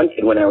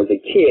 hunted when I was a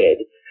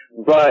kid,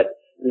 but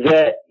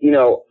that,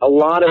 a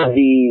lot of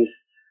these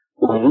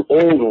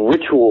old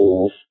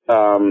rituals,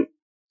 are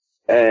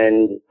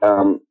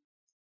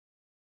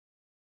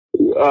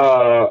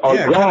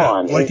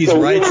gone. Like these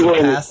rites of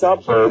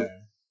passage.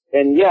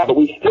 And but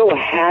we still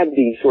had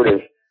these sort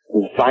of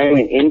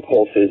violent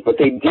impulses, but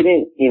they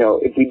didn't,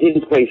 if we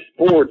didn't play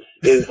sports,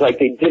 it's like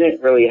they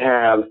didn't really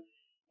have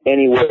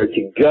anywhere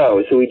to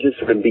go. So we just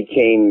sort of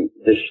became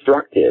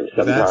destructive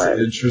sometimes. That's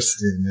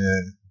interesting,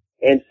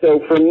 yeah. And so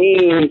for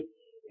me,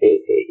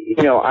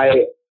 you know,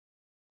 I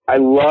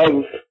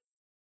love,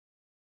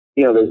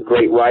 you know, those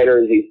great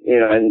writers, you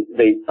know, and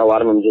a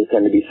lot of them just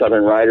tend to be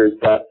Southern writers,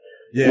 but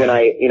when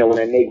I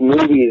make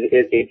movies,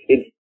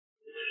 it's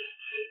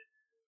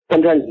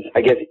sometimes,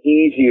 I guess,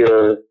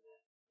 easier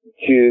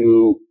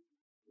to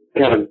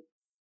kind of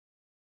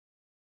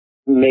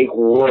make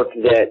work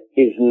that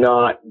is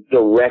not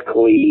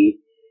directly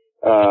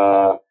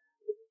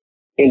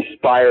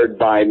inspired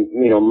by,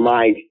 you know,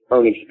 my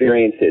own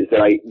experiences,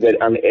 that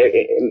I'm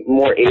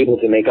more able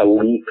to make a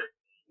leap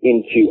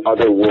into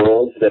other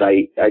worlds that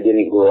I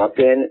didn't grow up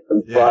in.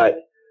 Yeah. But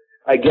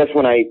I guess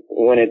when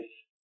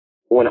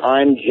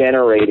I'm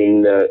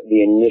generating the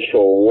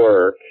initial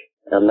work,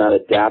 I'm not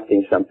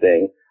adapting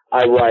something,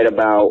 I write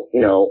about,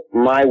 you know,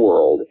 my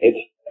world.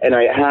 And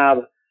I have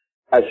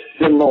a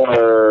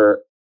similar,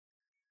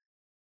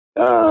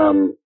 you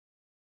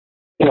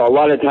know, a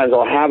lot of times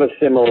I'll have a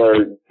similar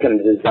kind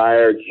of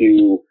desire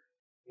to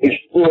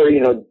explore,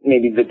 you know,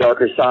 maybe the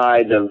darker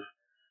sides of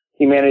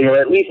humanity, or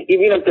at least,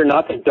 even if they're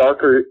not the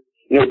darker,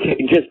 you know,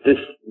 just this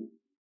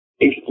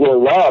explore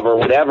love or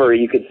whatever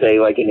you could say,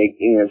 like in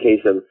a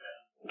case of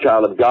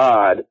Child of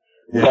God,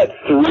 yeah. But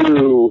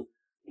through,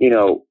 you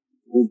know,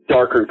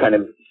 darker kind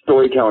of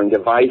storytelling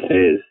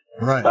devices.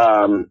 Right.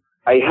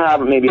 I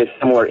have maybe a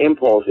similar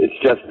impulse. It's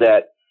just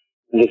that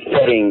the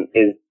setting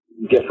is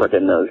different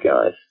than those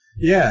guys.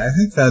 Yeah, I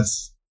think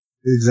that's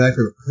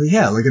exactly,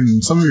 yeah, like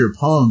in some of your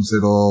poems,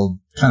 it'll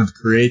kind of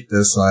create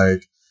this,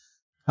 like,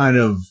 kind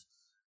of,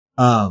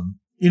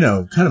 you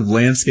know, kind of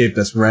landscape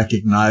that's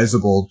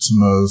recognizable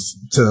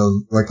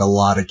to like a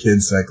lot of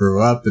kids that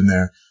grew up in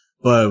there.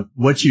 But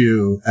what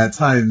you at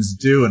times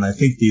do, and I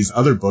think these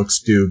other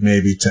books do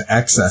maybe to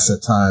excess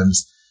at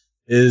times,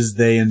 is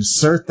they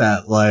insert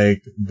that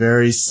like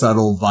very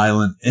subtle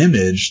violent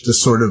image to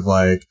sort of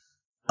like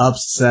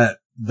upset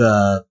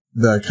the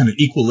kind of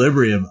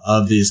equilibrium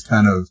of these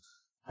kind of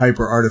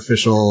hyper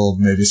artificial,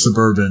 maybe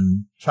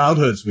suburban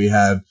childhoods we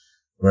had,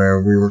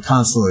 where we were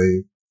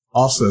constantly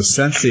also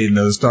sensing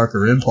those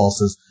darker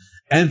impulses,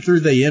 and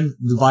through the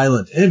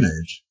violent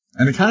image.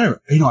 And it kind of,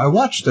 you know, I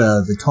watched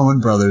the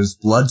Coen brothers'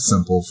 Blood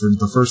Simple for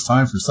the first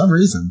time for some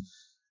reason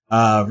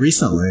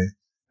recently,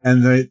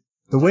 and the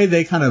way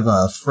they kind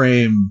of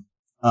frame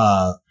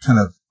kind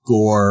of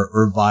gore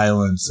or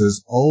violence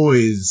is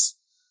always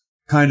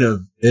kind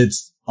of,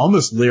 it's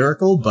almost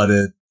lyrical, but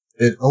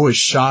it always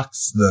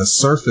shocks the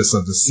surface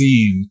of the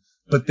scene,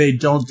 but they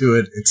don't do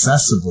it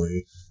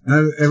excessively.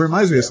 And it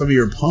reminds me of some of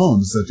your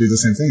poems that do the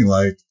same thing,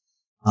 like,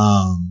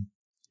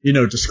 you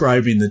know,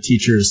 describing the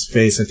teacher's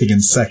face, I think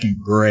in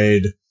second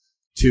grade,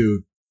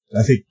 to,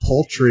 I think,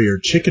 poultry or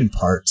chicken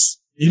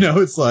parts. You know,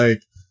 it's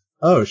like,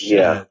 oh shit,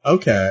 yeah.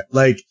 Okay.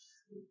 Like,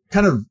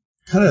 kind of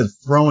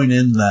throwing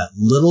in that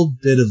little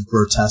bit of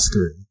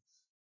grotesquerie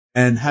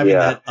and having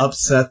that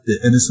upset the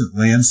innocent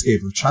landscape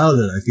of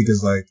childhood, I think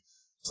is like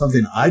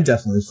something I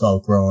definitely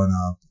felt growing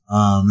up.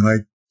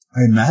 And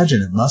I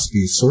imagine it must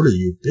be sort of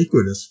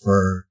ubiquitous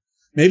for,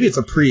 maybe it's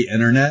a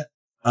pre-internet,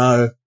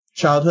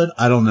 childhood.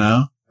 I don't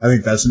know. I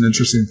think that's an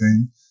interesting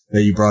thing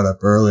that you brought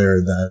up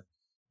earlier, that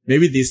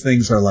maybe these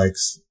things are like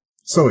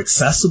so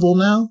accessible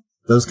now.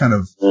 Those kind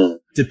of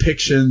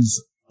depictions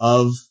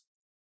of,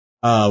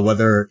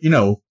 whether, you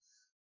know,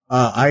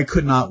 I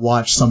could not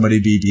watch somebody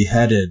be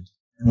beheaded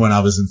when I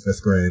was in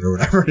 5th grade or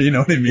whatever. You know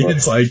what I mean?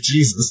 It's like,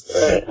 Jesus.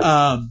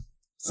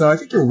 So I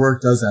think your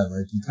work does that.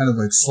 Like, you kind of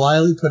like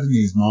slyly put in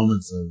these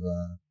moments of,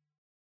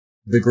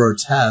 the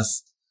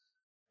grotesque,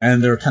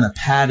 and they're kind of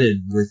padded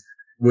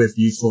with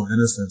youthful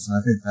innocence. And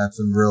I think that's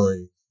a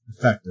really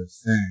effective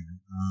thing.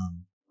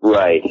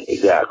 Right,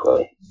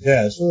 exactly.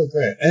 Yeah, it's really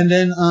great. And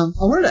then, I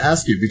wanted to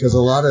ask you, because a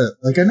lot of,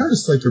 like, I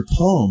noticed, like, your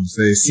poems,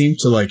 they seem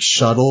to, like,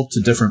 shuttle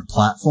to different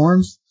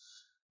platforms.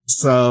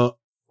 So,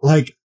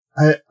 like,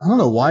 I don't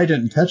know why I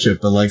didn't catch it,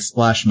 but, like,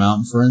 Splash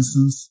Mountain, for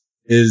instance,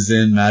 is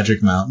in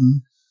Magic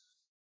Mountain.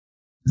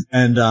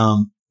 And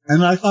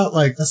I thought,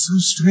 like, that's so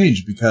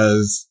strange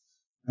because,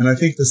 and I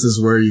think this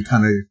is where you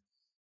kind of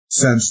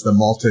sense the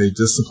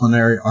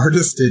multidisciplinary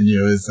artist in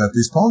you, is that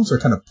these poems are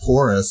kind of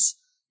porous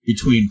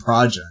between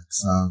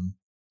projects.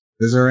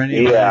 Is there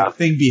any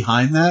thing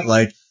behind that?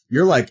 Like,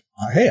 you're like,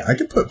 hey, I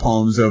could put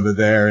poems over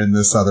there in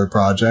this other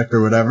project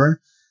or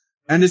whatever.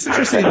 And it's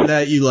interesting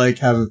that you like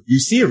you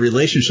see a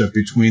relationship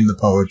between the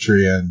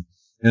poetry and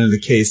in the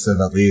case of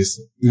at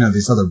least, you know,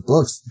 these other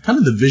books, kind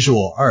of the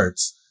visual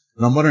arts.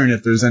 And I'm wondering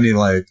if there's any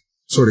like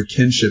sort of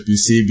kinship you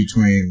see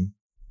between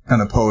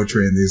kind of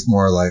poetry and these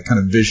more like kind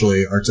of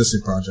visually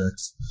artistic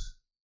projects.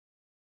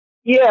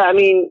 Yeah, I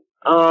mean,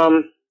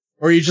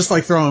 or you just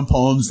like throwing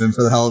poems in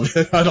for the hell of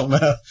it? I don't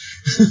know.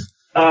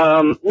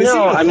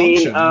 No, I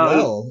mean,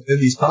 well in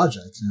these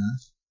projects, you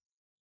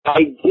know?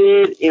 I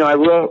did, you know, I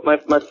wrote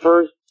my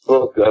first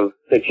book of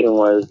fiction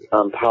was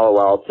Palo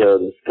Alto,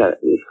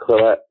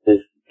 this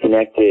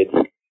connected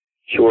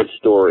short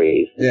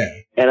stories. Yeah.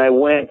 And I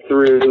went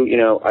through, you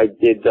know, I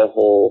did the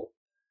whole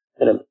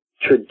kind of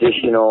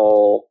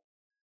traditional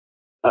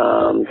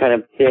kind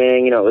of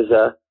thing. You know, it was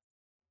a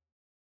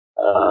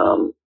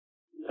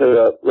sort of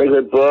a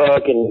regular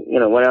book, and you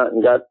know, went out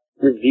and got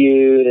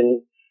reviewed,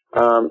 and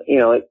you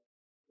know, it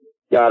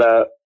got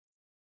a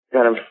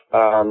kind of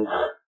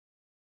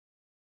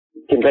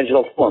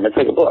conventional form. It's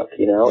like a book,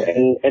 you know,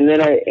 and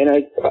then I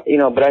you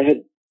know, but I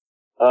had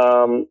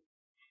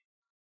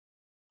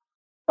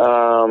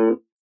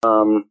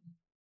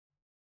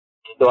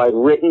so I'd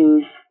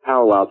written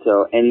Palo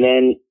Alto, and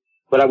then,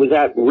 but I was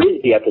at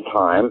RISD at the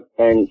time,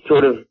 and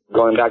sort of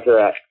going back to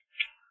that,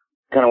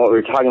 kind of what we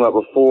were talking about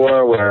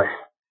before, where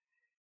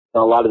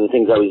a lot of the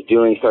things I was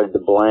doing started to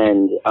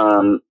blend.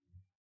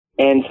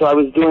 And so I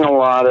was doing a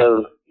lot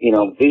of, you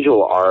know,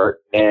 visual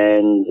art,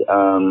 and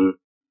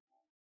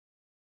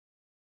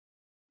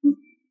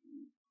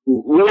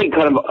really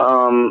kind of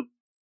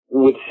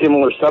with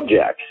similar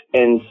subjects.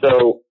 And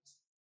so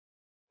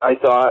I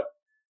thought,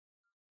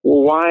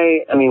 well,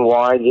 why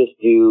just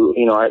do,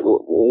 you know,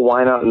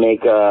 why not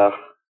make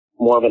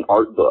more of an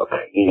art book,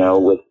 you know,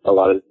 with a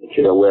lot of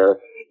material where,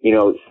 you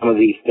know, some of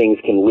these things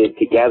can live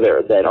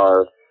together, that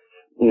are,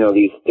 you know,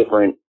 these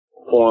different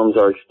forms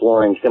are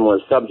exploring similar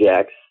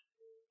subjects.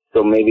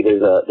 So maybe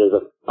there's a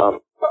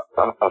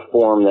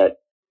form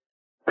that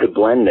could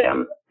blend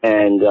them.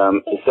 And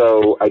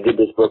so I did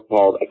this book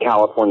called A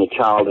California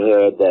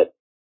Childhood that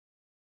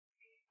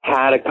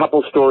had a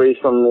couple stories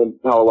from the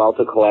Palo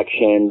Alto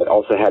collection, but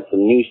also had some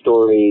new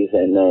stories,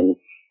 and then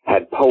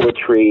had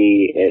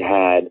poetry. It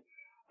had,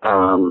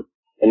 and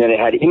then it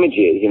had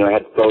images. You know, it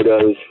had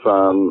photos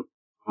from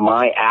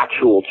my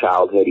actual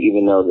childhood,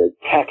 even though the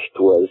text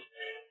was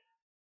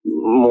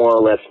more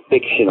or less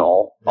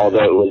fictional,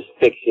 although it was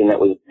fiction that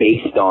was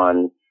based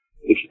on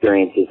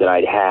experiences that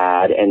I'd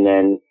had. And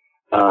then,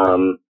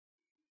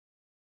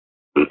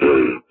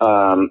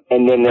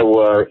 and then there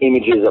were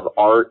images of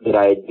art that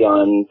I had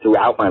done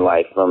throughout my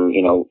life, from,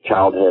 you know,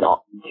 childhood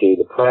to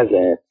the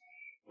present.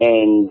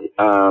 And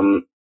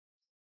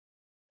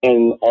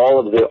all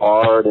of the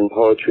art and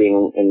poetry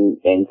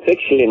and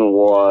fiction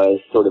was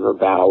sort of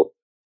about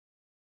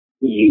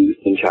youth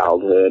and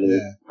childhood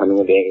and coming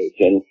of age.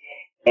 And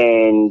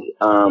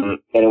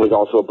it was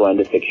also a blend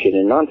of fiction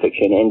and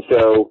nonfiction. And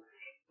so,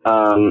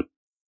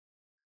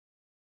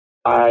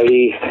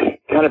 I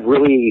kind of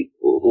really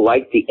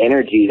liked the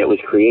energy that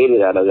was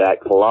created out of that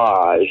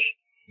collage.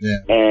 Yeah.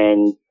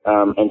 And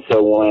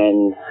so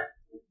when,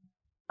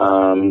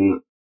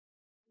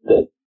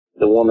 the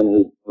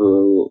woman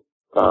who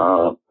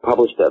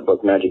published that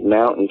book, Magic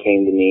Mountain,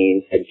 came to me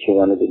and said she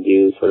wanted to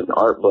do sort of an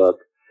art book,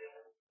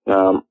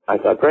 I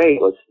thought,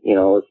 great, let's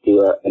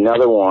do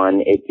another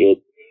one.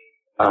 It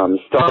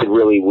started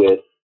really with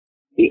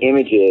the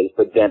images,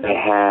 but then I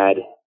had,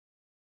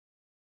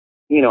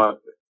 you know,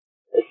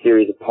 a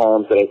series of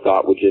poems that I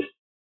thought would just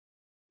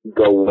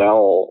go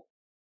well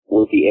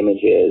with the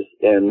images,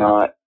 and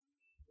not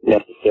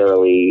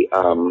necessarily,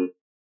 you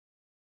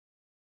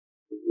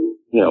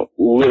know,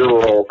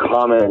 literal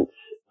commentary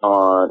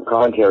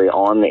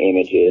on the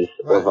images,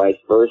 or vice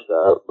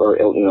versa, or,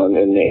 you know,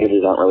 and the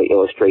images aren't really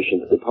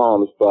illustrations of the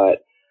poems,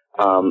 but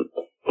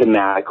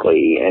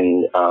thematically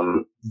and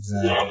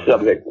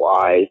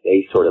subject-wise,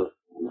 they sort of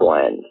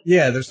blend.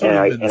 Yeah, they're sort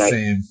of in the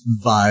same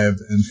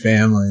vibe and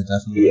family,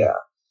 definitely. Yeah.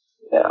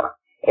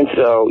 And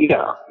so,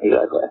 yeah,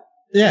 exactly.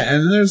 Yeah,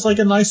 and there's like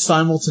a nice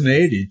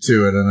simultaneity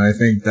to it, and I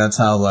think that's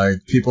how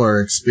like people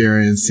are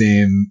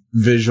experiencing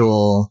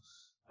visual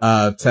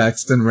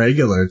text and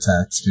regular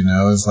text, you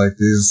know, it's like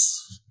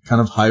these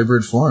kind of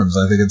hybrid forms.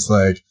 I think it's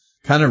like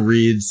kind of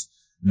reads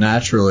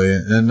naturally.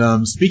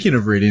 And speaking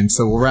of reading,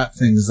 so we'll wrap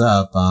things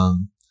up. I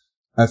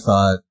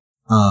thought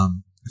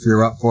if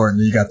you're up for it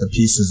and you got the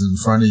pieces in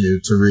front of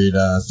you, to read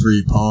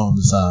 3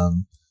 poems,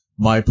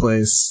 My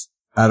Place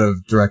out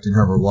of Directing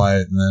Herbert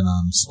White, and then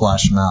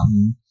Splash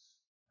Mountain,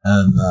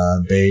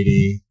 and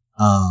Beatty,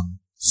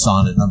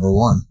 Sonnet number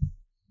 1.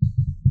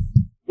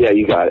 Yeah,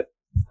 you got it.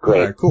 Great.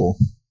 All right, cool.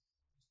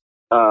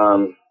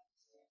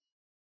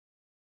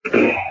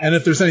 And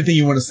if there's anything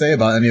you want to say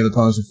about any of the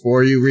poems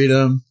before you read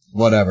them,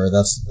 whatever,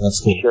 that's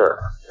cool.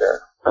 Sure,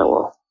 I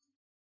will.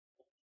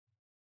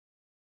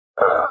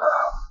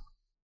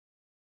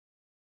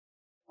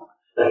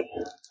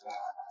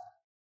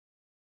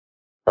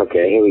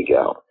 Okay, here we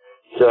go.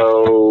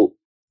 So,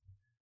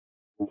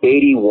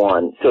 Beatty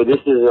 1. So this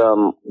is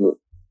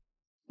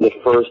the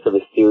first of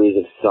a series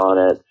of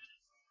sonnets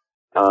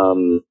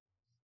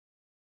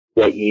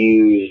that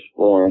use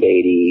Warren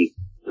Beatty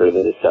sort of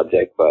as a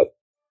subject, but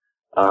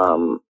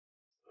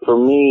for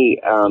me,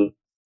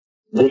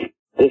 this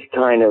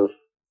kind of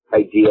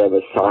idea of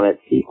a sonnet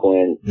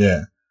sequence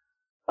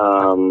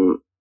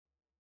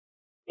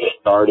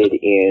started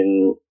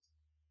in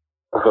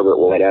Herbert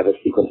White. I have a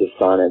sequence of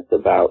sonnets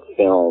about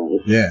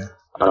films. Yeah.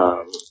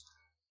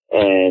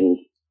 And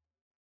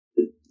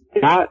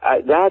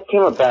that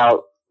came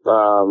about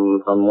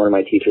from one of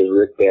my teachers,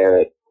 Rick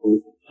Barrett,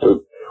 who sort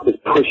of was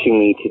pushing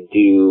me to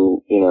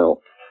do, you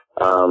know,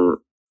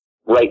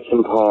 write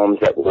some poems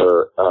that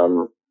were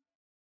a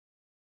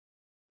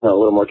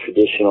little more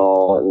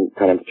traditional and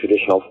kind of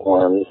traditional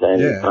forms.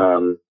 And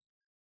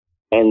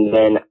And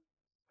then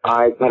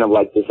I kind of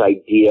like this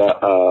idea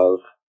of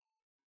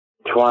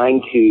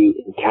trying to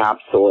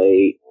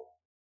encapsulate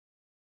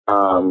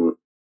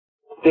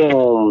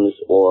films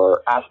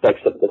or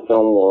aspects of the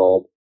film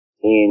world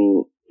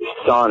in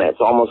sonnets,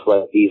 almost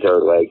like these are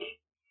like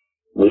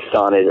the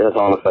sonnet is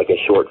almost like a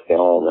short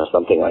film or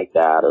something like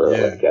that, or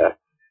like a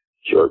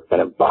short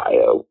kind of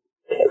bio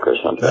or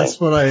something. That's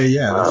what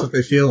that's what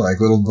they feel like.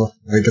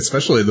 Like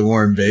especially the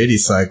Warren Beatty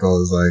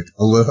cycle is like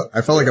a little.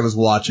 I felt like I was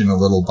watching a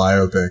little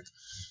biopic.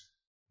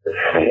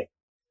 Right.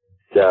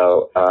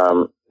 So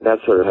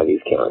that's sort of how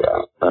these came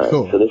about.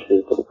 Cool. So this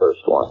is the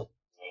first one.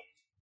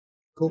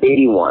 Cool.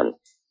 81.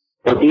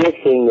 There be a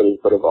thing that is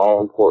but of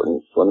all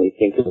importance when we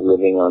think of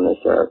living on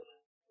this earth,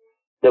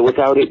 that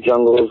without it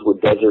jungles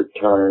would desert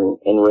turn,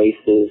 and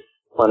races,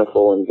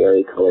 plentiful and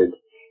varicolored,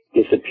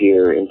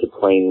 disappear into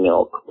plain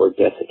milk or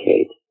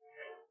desiccate.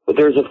 But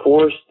there is a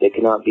force that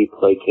cannot be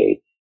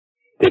placated,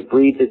 that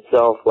breeds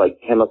itself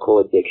like chemical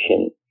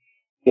addiction.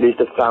 It is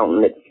the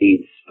fountain that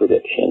feeds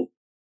prediction.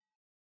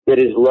 That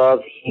is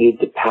love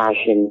heated to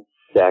passion,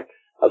 sex,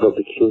 of a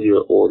peculiar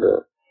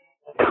order,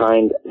 the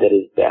kind that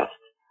is best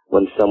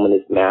when someone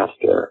is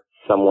master,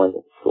 someone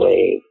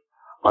slave,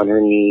 on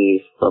her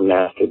knees for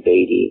Master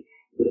Beatty,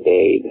 the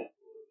babe,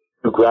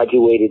 who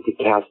graduated to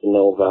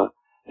Casanova,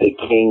 the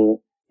king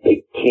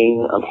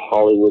of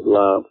Hollywood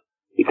love,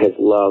 because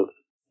love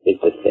is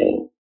the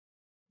thing.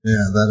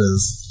 Yeah, that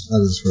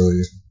is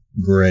really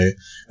great.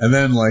 And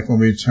then, like, when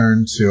we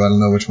turn to, I don't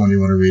know which one you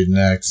want to read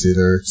next,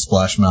 either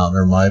Splash Mountain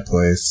or My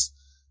Place,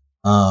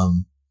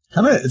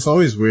 it's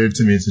always weird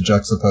to me to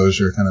juxtapose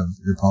your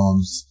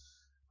poems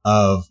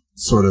of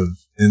sort of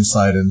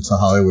insight into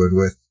Hollywood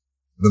with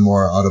the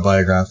more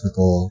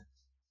autobiographical,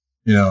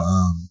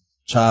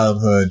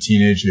 childhood,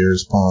 teenage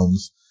years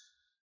poems.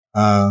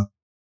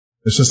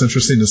 It's just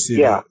interesting to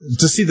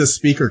see the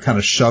speaker kind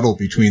of shuttle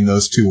between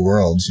those two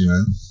worlds,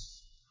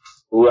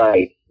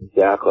 Right,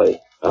 exactly.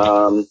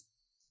 Well,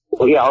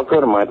 yeah, I'll go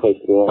to My Place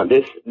if you want.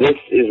 This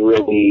is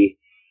really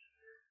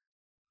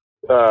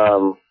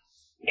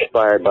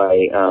inspired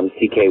by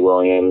C.K.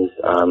 Williams,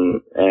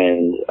 and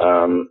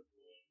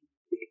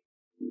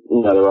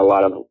there were a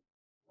lot of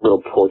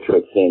little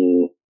portraits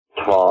in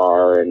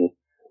tar, and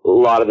a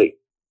lot of it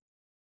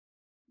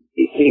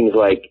seems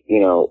like,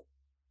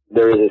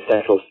 there is a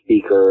central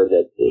speaker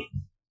that is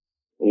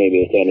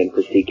maybe a stand-in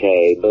for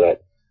CK,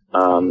 but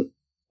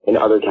in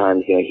other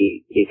times,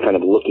 he's kind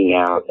of looking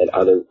out at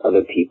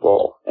other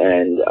people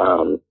and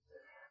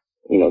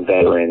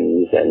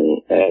veterans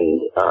and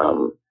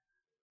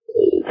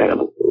kind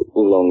of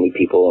lonely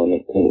people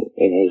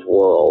in his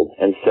world.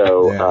 And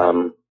so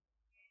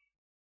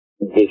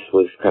this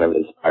was kind of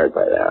inspired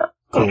by that.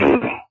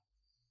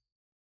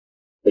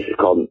 This is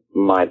called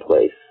My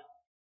Place.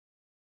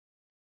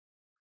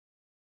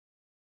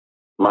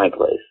 My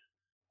place.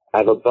 I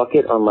have a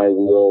bucket on my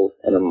wheels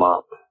and a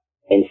mop,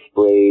 and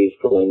sprays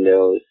for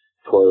windows,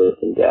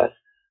 toilets, and desks.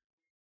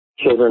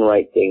 Children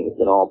write things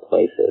in all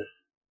places.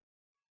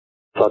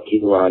 Fuck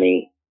you,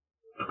 Ronnie,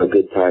 for a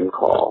good time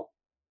call.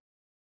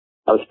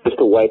 I was supposed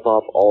to wipe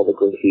off all the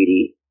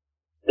graffiti,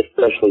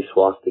 especially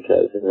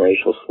swastikas and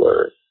racial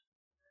slurs.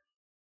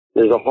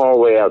 There's a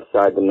hallway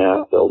outside the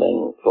math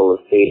building full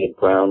of faded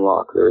brown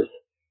lockers,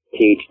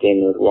 caged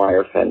in with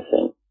wire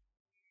fencing.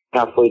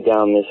 Halfway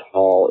down this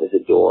hall is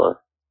a door,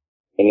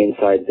 and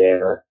inside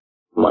there,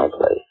 my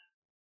place.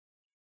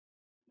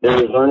 There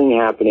is learning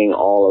happening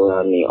all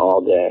around me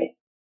all day,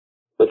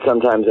 but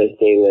sometimes I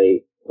stay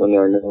late when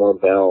there are no more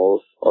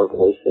bells or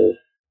voices.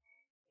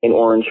 An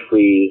orange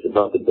freeze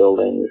above the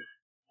buildings,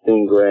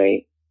 soon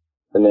gray,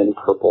 and then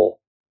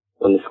purple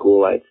when the school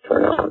lights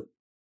turn on.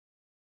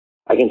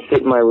 I can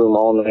sit in my room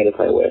all night if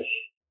I wish.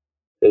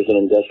 There's an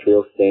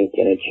industrial sink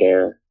and a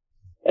chair,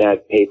 and I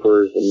have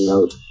papers and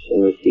notes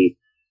and receipts,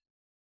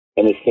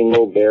 and a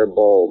single bare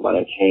bulb on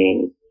a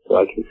chain so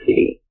I can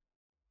see.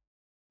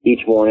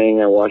 Each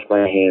morning I wash my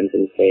hands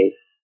and face,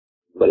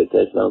 but it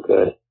does no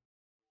good.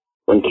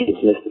 When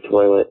kids miss the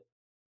toilet,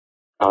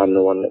 I'm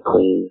the one that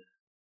cleans.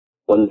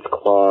 When it's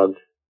clogged,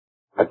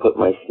 I put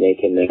my snake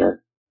in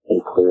there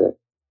and clear it.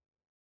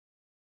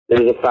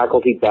 There's a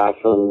faculty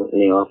bathroom in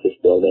the office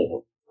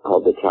building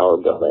called the Tower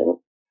Building.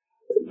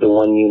 The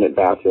one-unit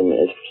bathroom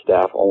is for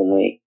staff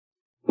only,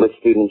 but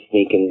students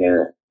sneak in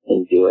there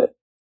and do it.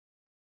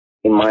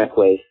 In my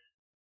place,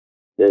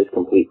 there's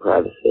complete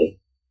privacy.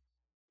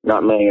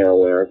 Not many are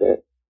aware of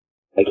it.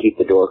 I keep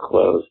the door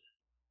closed.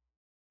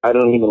 I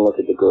don't even look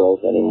at the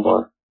girls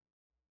anymore.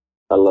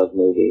 I love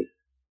movies.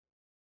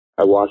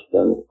 I watch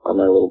them on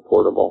my little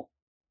portable.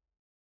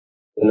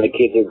 When the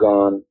kids are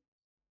gone,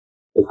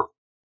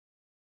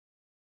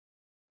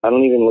 I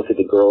don't even look at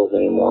the girls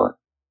anymore.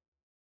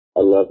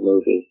 I love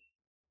movies.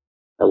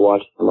 I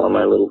watch them on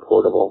my little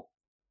portable.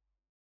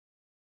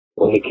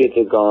 When the kids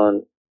are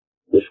gone,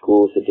 the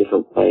school is a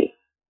different place.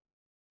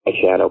 A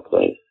shadow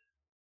place.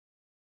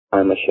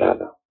 I'm a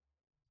shadow.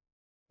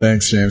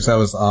 Thanks, James. That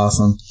was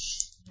awesome.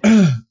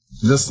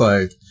 Just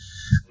like,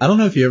 I don't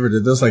know if you ever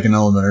did this like in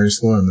elementary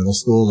school or middle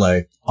school,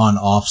 like on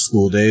off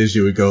school days,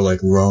 you would go like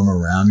roam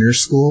around your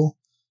school.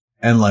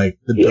 and like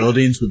the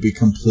buildings would be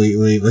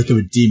completely, like it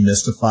would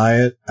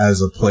demystify it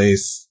as a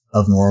place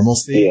of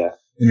normalcy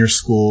in your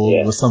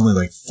school with something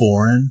like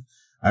foreign.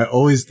 I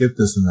always get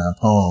this in that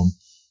poem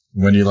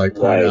when you like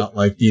point out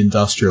like the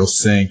industrial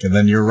sink, and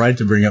then you're right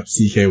to bring up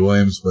C.K.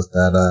 Williams with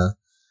that,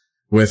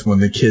 with when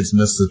the kids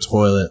miss the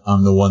toilet,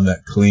 I'm the one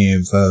that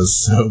cleans. That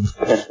was so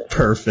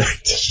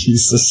perfect.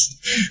 Jesus.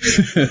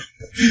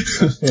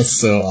 That's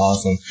so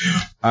awesome.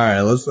 All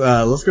right, let's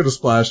go to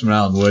Splash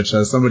Mountain, which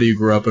as somebody who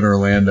grew up in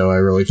Orlando, I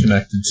really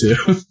connected to.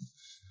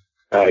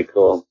 All right,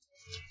 cool.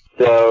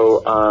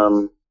 So,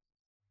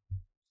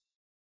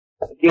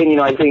 again,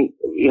 I think,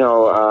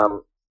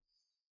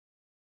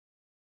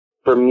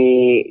 for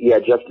me, we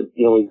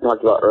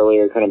talked about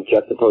earlier, kind of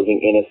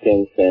juxtaposing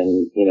innocence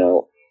and,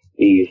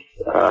 these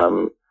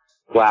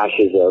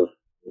flashes of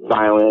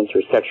violence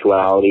or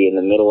sexuality in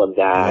the middle of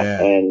that.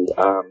 Yeah. And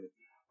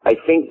I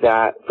think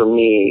that, for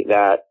me,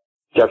 that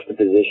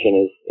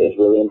juxtaposition is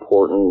really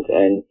important.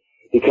 And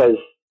because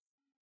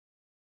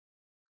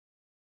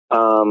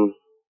I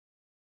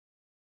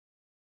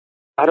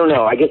don't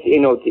know, I guess,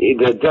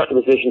 the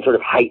juxtaposition sort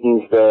of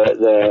heightens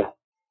the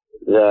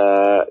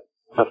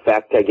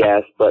effect, I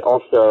guess, but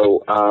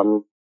also,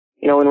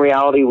 in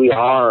reality, we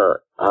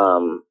are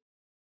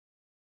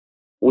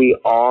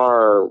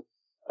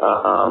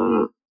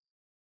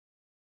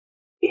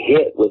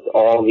hit with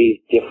all these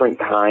different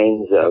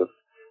kinds of,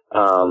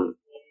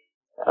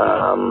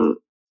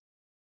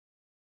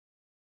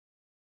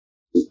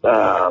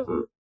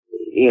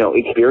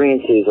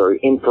 experiences or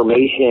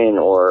information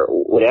or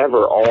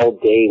whatever all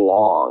day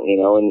long,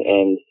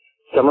 and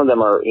some of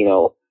them are,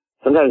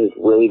 sometimes it's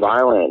really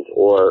violent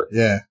or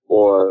the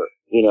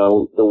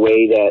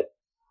way that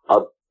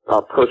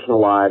our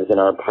personal lives and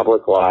our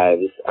public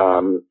lives,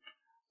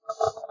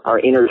 are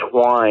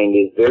intertwined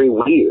is very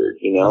weird,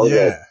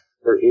 that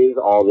there is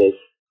all this,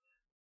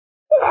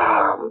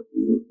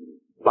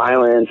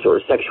 violence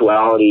or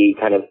sexuality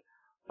kind of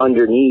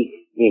underneath,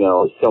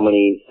 so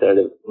many sort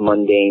of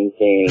mundane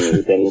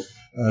things.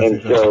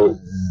 And so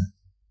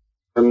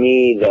for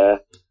me,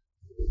 the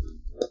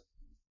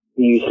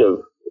use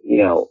of,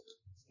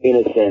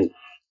 innocence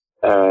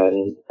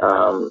and,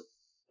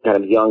 kind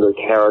of younger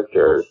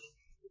characters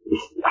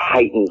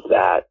heightens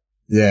that.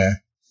 Yeah.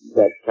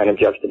 That kind of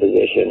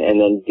juxtaposition. And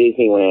then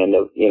Disneyland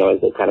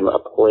as a kind of a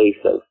place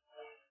of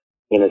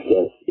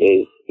innocence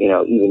is,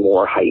 even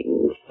more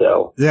heightened.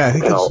 So. Yeah, I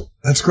think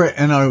that's great.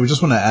 And I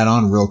just want to add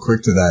on real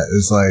quick to that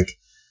is like,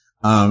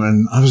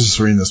 and I was just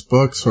reading this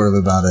book sort of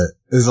about it,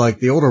 is like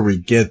the older we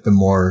get, the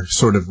more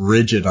sort of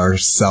rigid our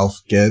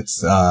self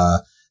gets,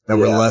 that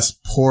we're less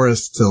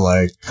porous to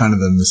like kind of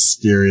the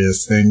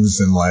mysterious things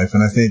in life.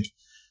 And I think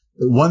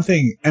one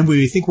thing, and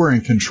we think we're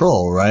in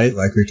control, right?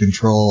 Like we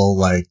control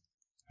like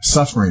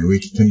suffering. We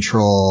can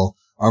control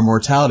our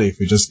mortality if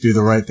we just do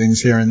the right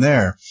things here and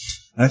there.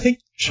 And I think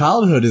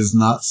childhood is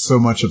not so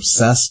much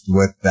obsessed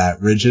with that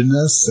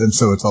rigidness. And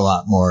so it's a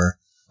lot more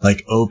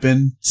like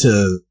open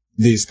to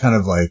these kind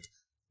of like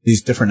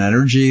these different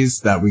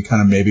energies that we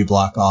kind of maybe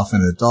block off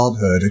in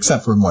adulthood,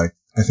 except for like,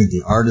 I think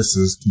the artist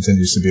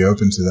continues to be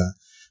open to that.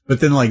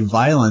 But then like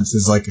violence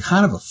is like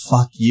kind of a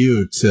fuck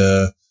you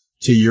to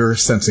your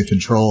sense of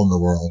control in the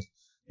world,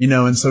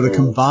 and so to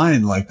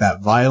combine like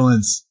that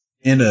violence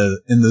in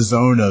the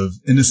zone of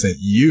innocent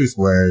youth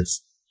where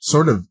it's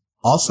sort of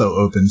also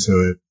open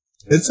to it.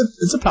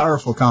 It's a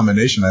powerful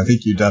combination. I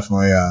think you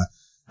definitely,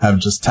 have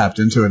just tapped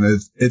into it.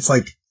 And it's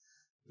like,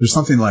 there's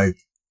something like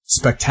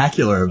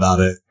spectacular about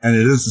it. And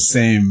it is the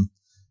same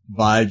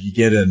vibe you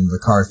get in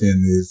McCarthy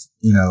and these,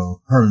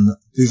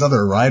 these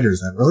other writers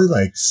that really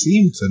like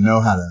seem to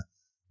know how to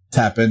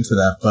tap into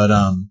that. But,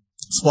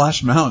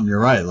 Splash Mountain, you're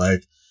right.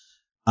 Like,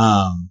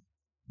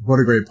 what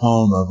a great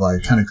poem of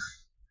like kind of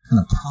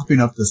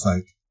propping up this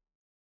like,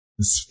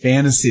 this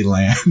fantasy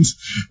land.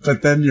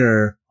 But then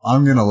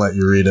I'm going to let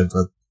you read it,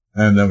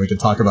 and then we can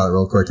talk about it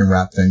real quick and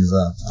wrap things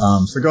up.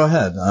 So go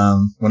ahead,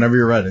 whenever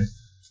you're ready.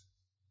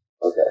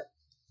 Okay.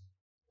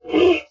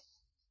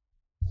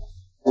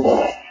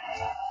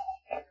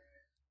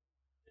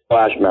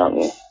 Splash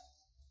Mountain.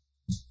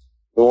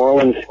 New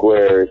Orleans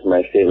Square is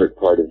my favorite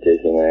part of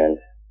Disneyland.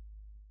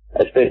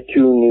 I spent 2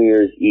 New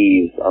Year's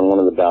Eves on one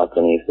of the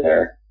balconies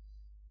there,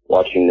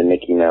 watching the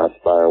Mickey Mouse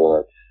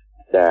fireworks,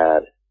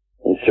 sad,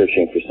 and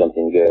searching for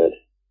something good.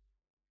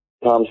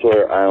 Tom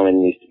Sawyer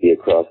Island used to be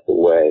across the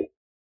way,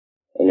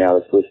 and now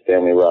the Swiss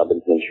Family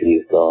Robinson tree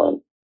is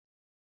gone.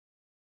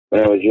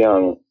 When I was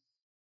young,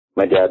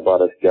 my dad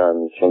bought us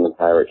guns from the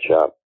pirate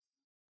shop.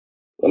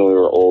 When we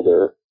were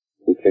older,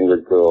 we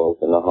fingered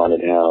girls in the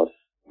haunted house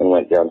and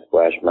went down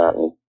Splash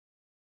Mountain.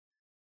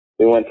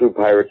 We went through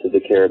Pirates of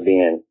the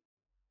Caribbean,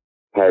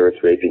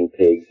 pirates raping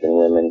pigs and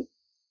women,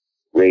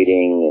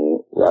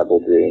 raiding and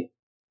ribaldry,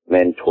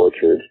 men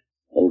tortured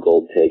and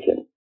gold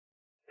taken,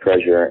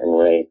 treasure and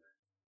rape,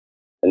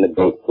 and the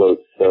boat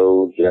floats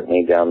so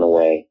gently down the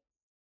way.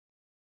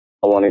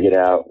 I want to get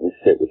out and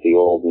sit with the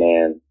old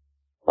man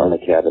on the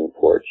cabin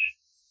porch.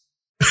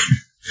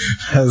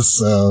 That's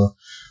so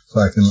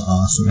fucking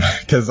awesome.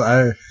 Because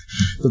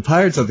the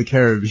Pirates of the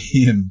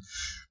Caribbean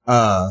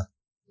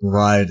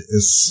ride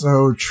is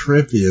so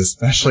trippy,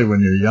 especially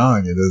when you're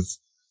young. It is,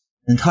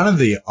 and kind of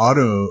the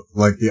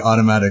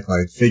automatic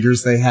like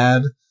figures they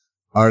had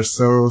are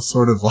so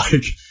sort of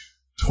like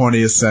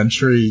 20th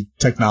century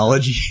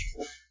technology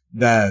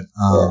that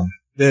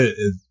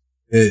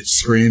it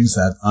screams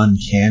that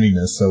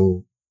uncanniness.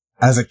 So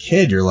as a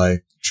kid, you're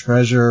like,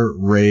 treasure,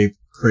 rape,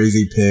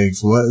 crazy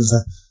pigs, what is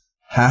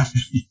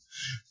happening?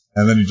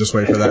 And then you just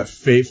wait for that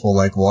fateful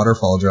like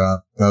waterfall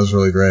drop. That was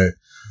really great.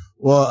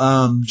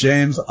 Well,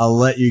 James, I'll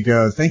let you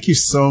go. Thank you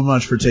so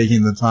much for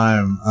taking the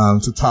time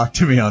to talk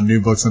to me on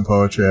New Books and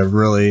Poetry. I've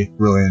really,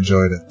 really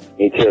enjoyed it.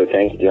 Me too.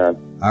 Thank you,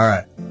 John. All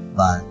right.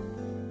 Bye.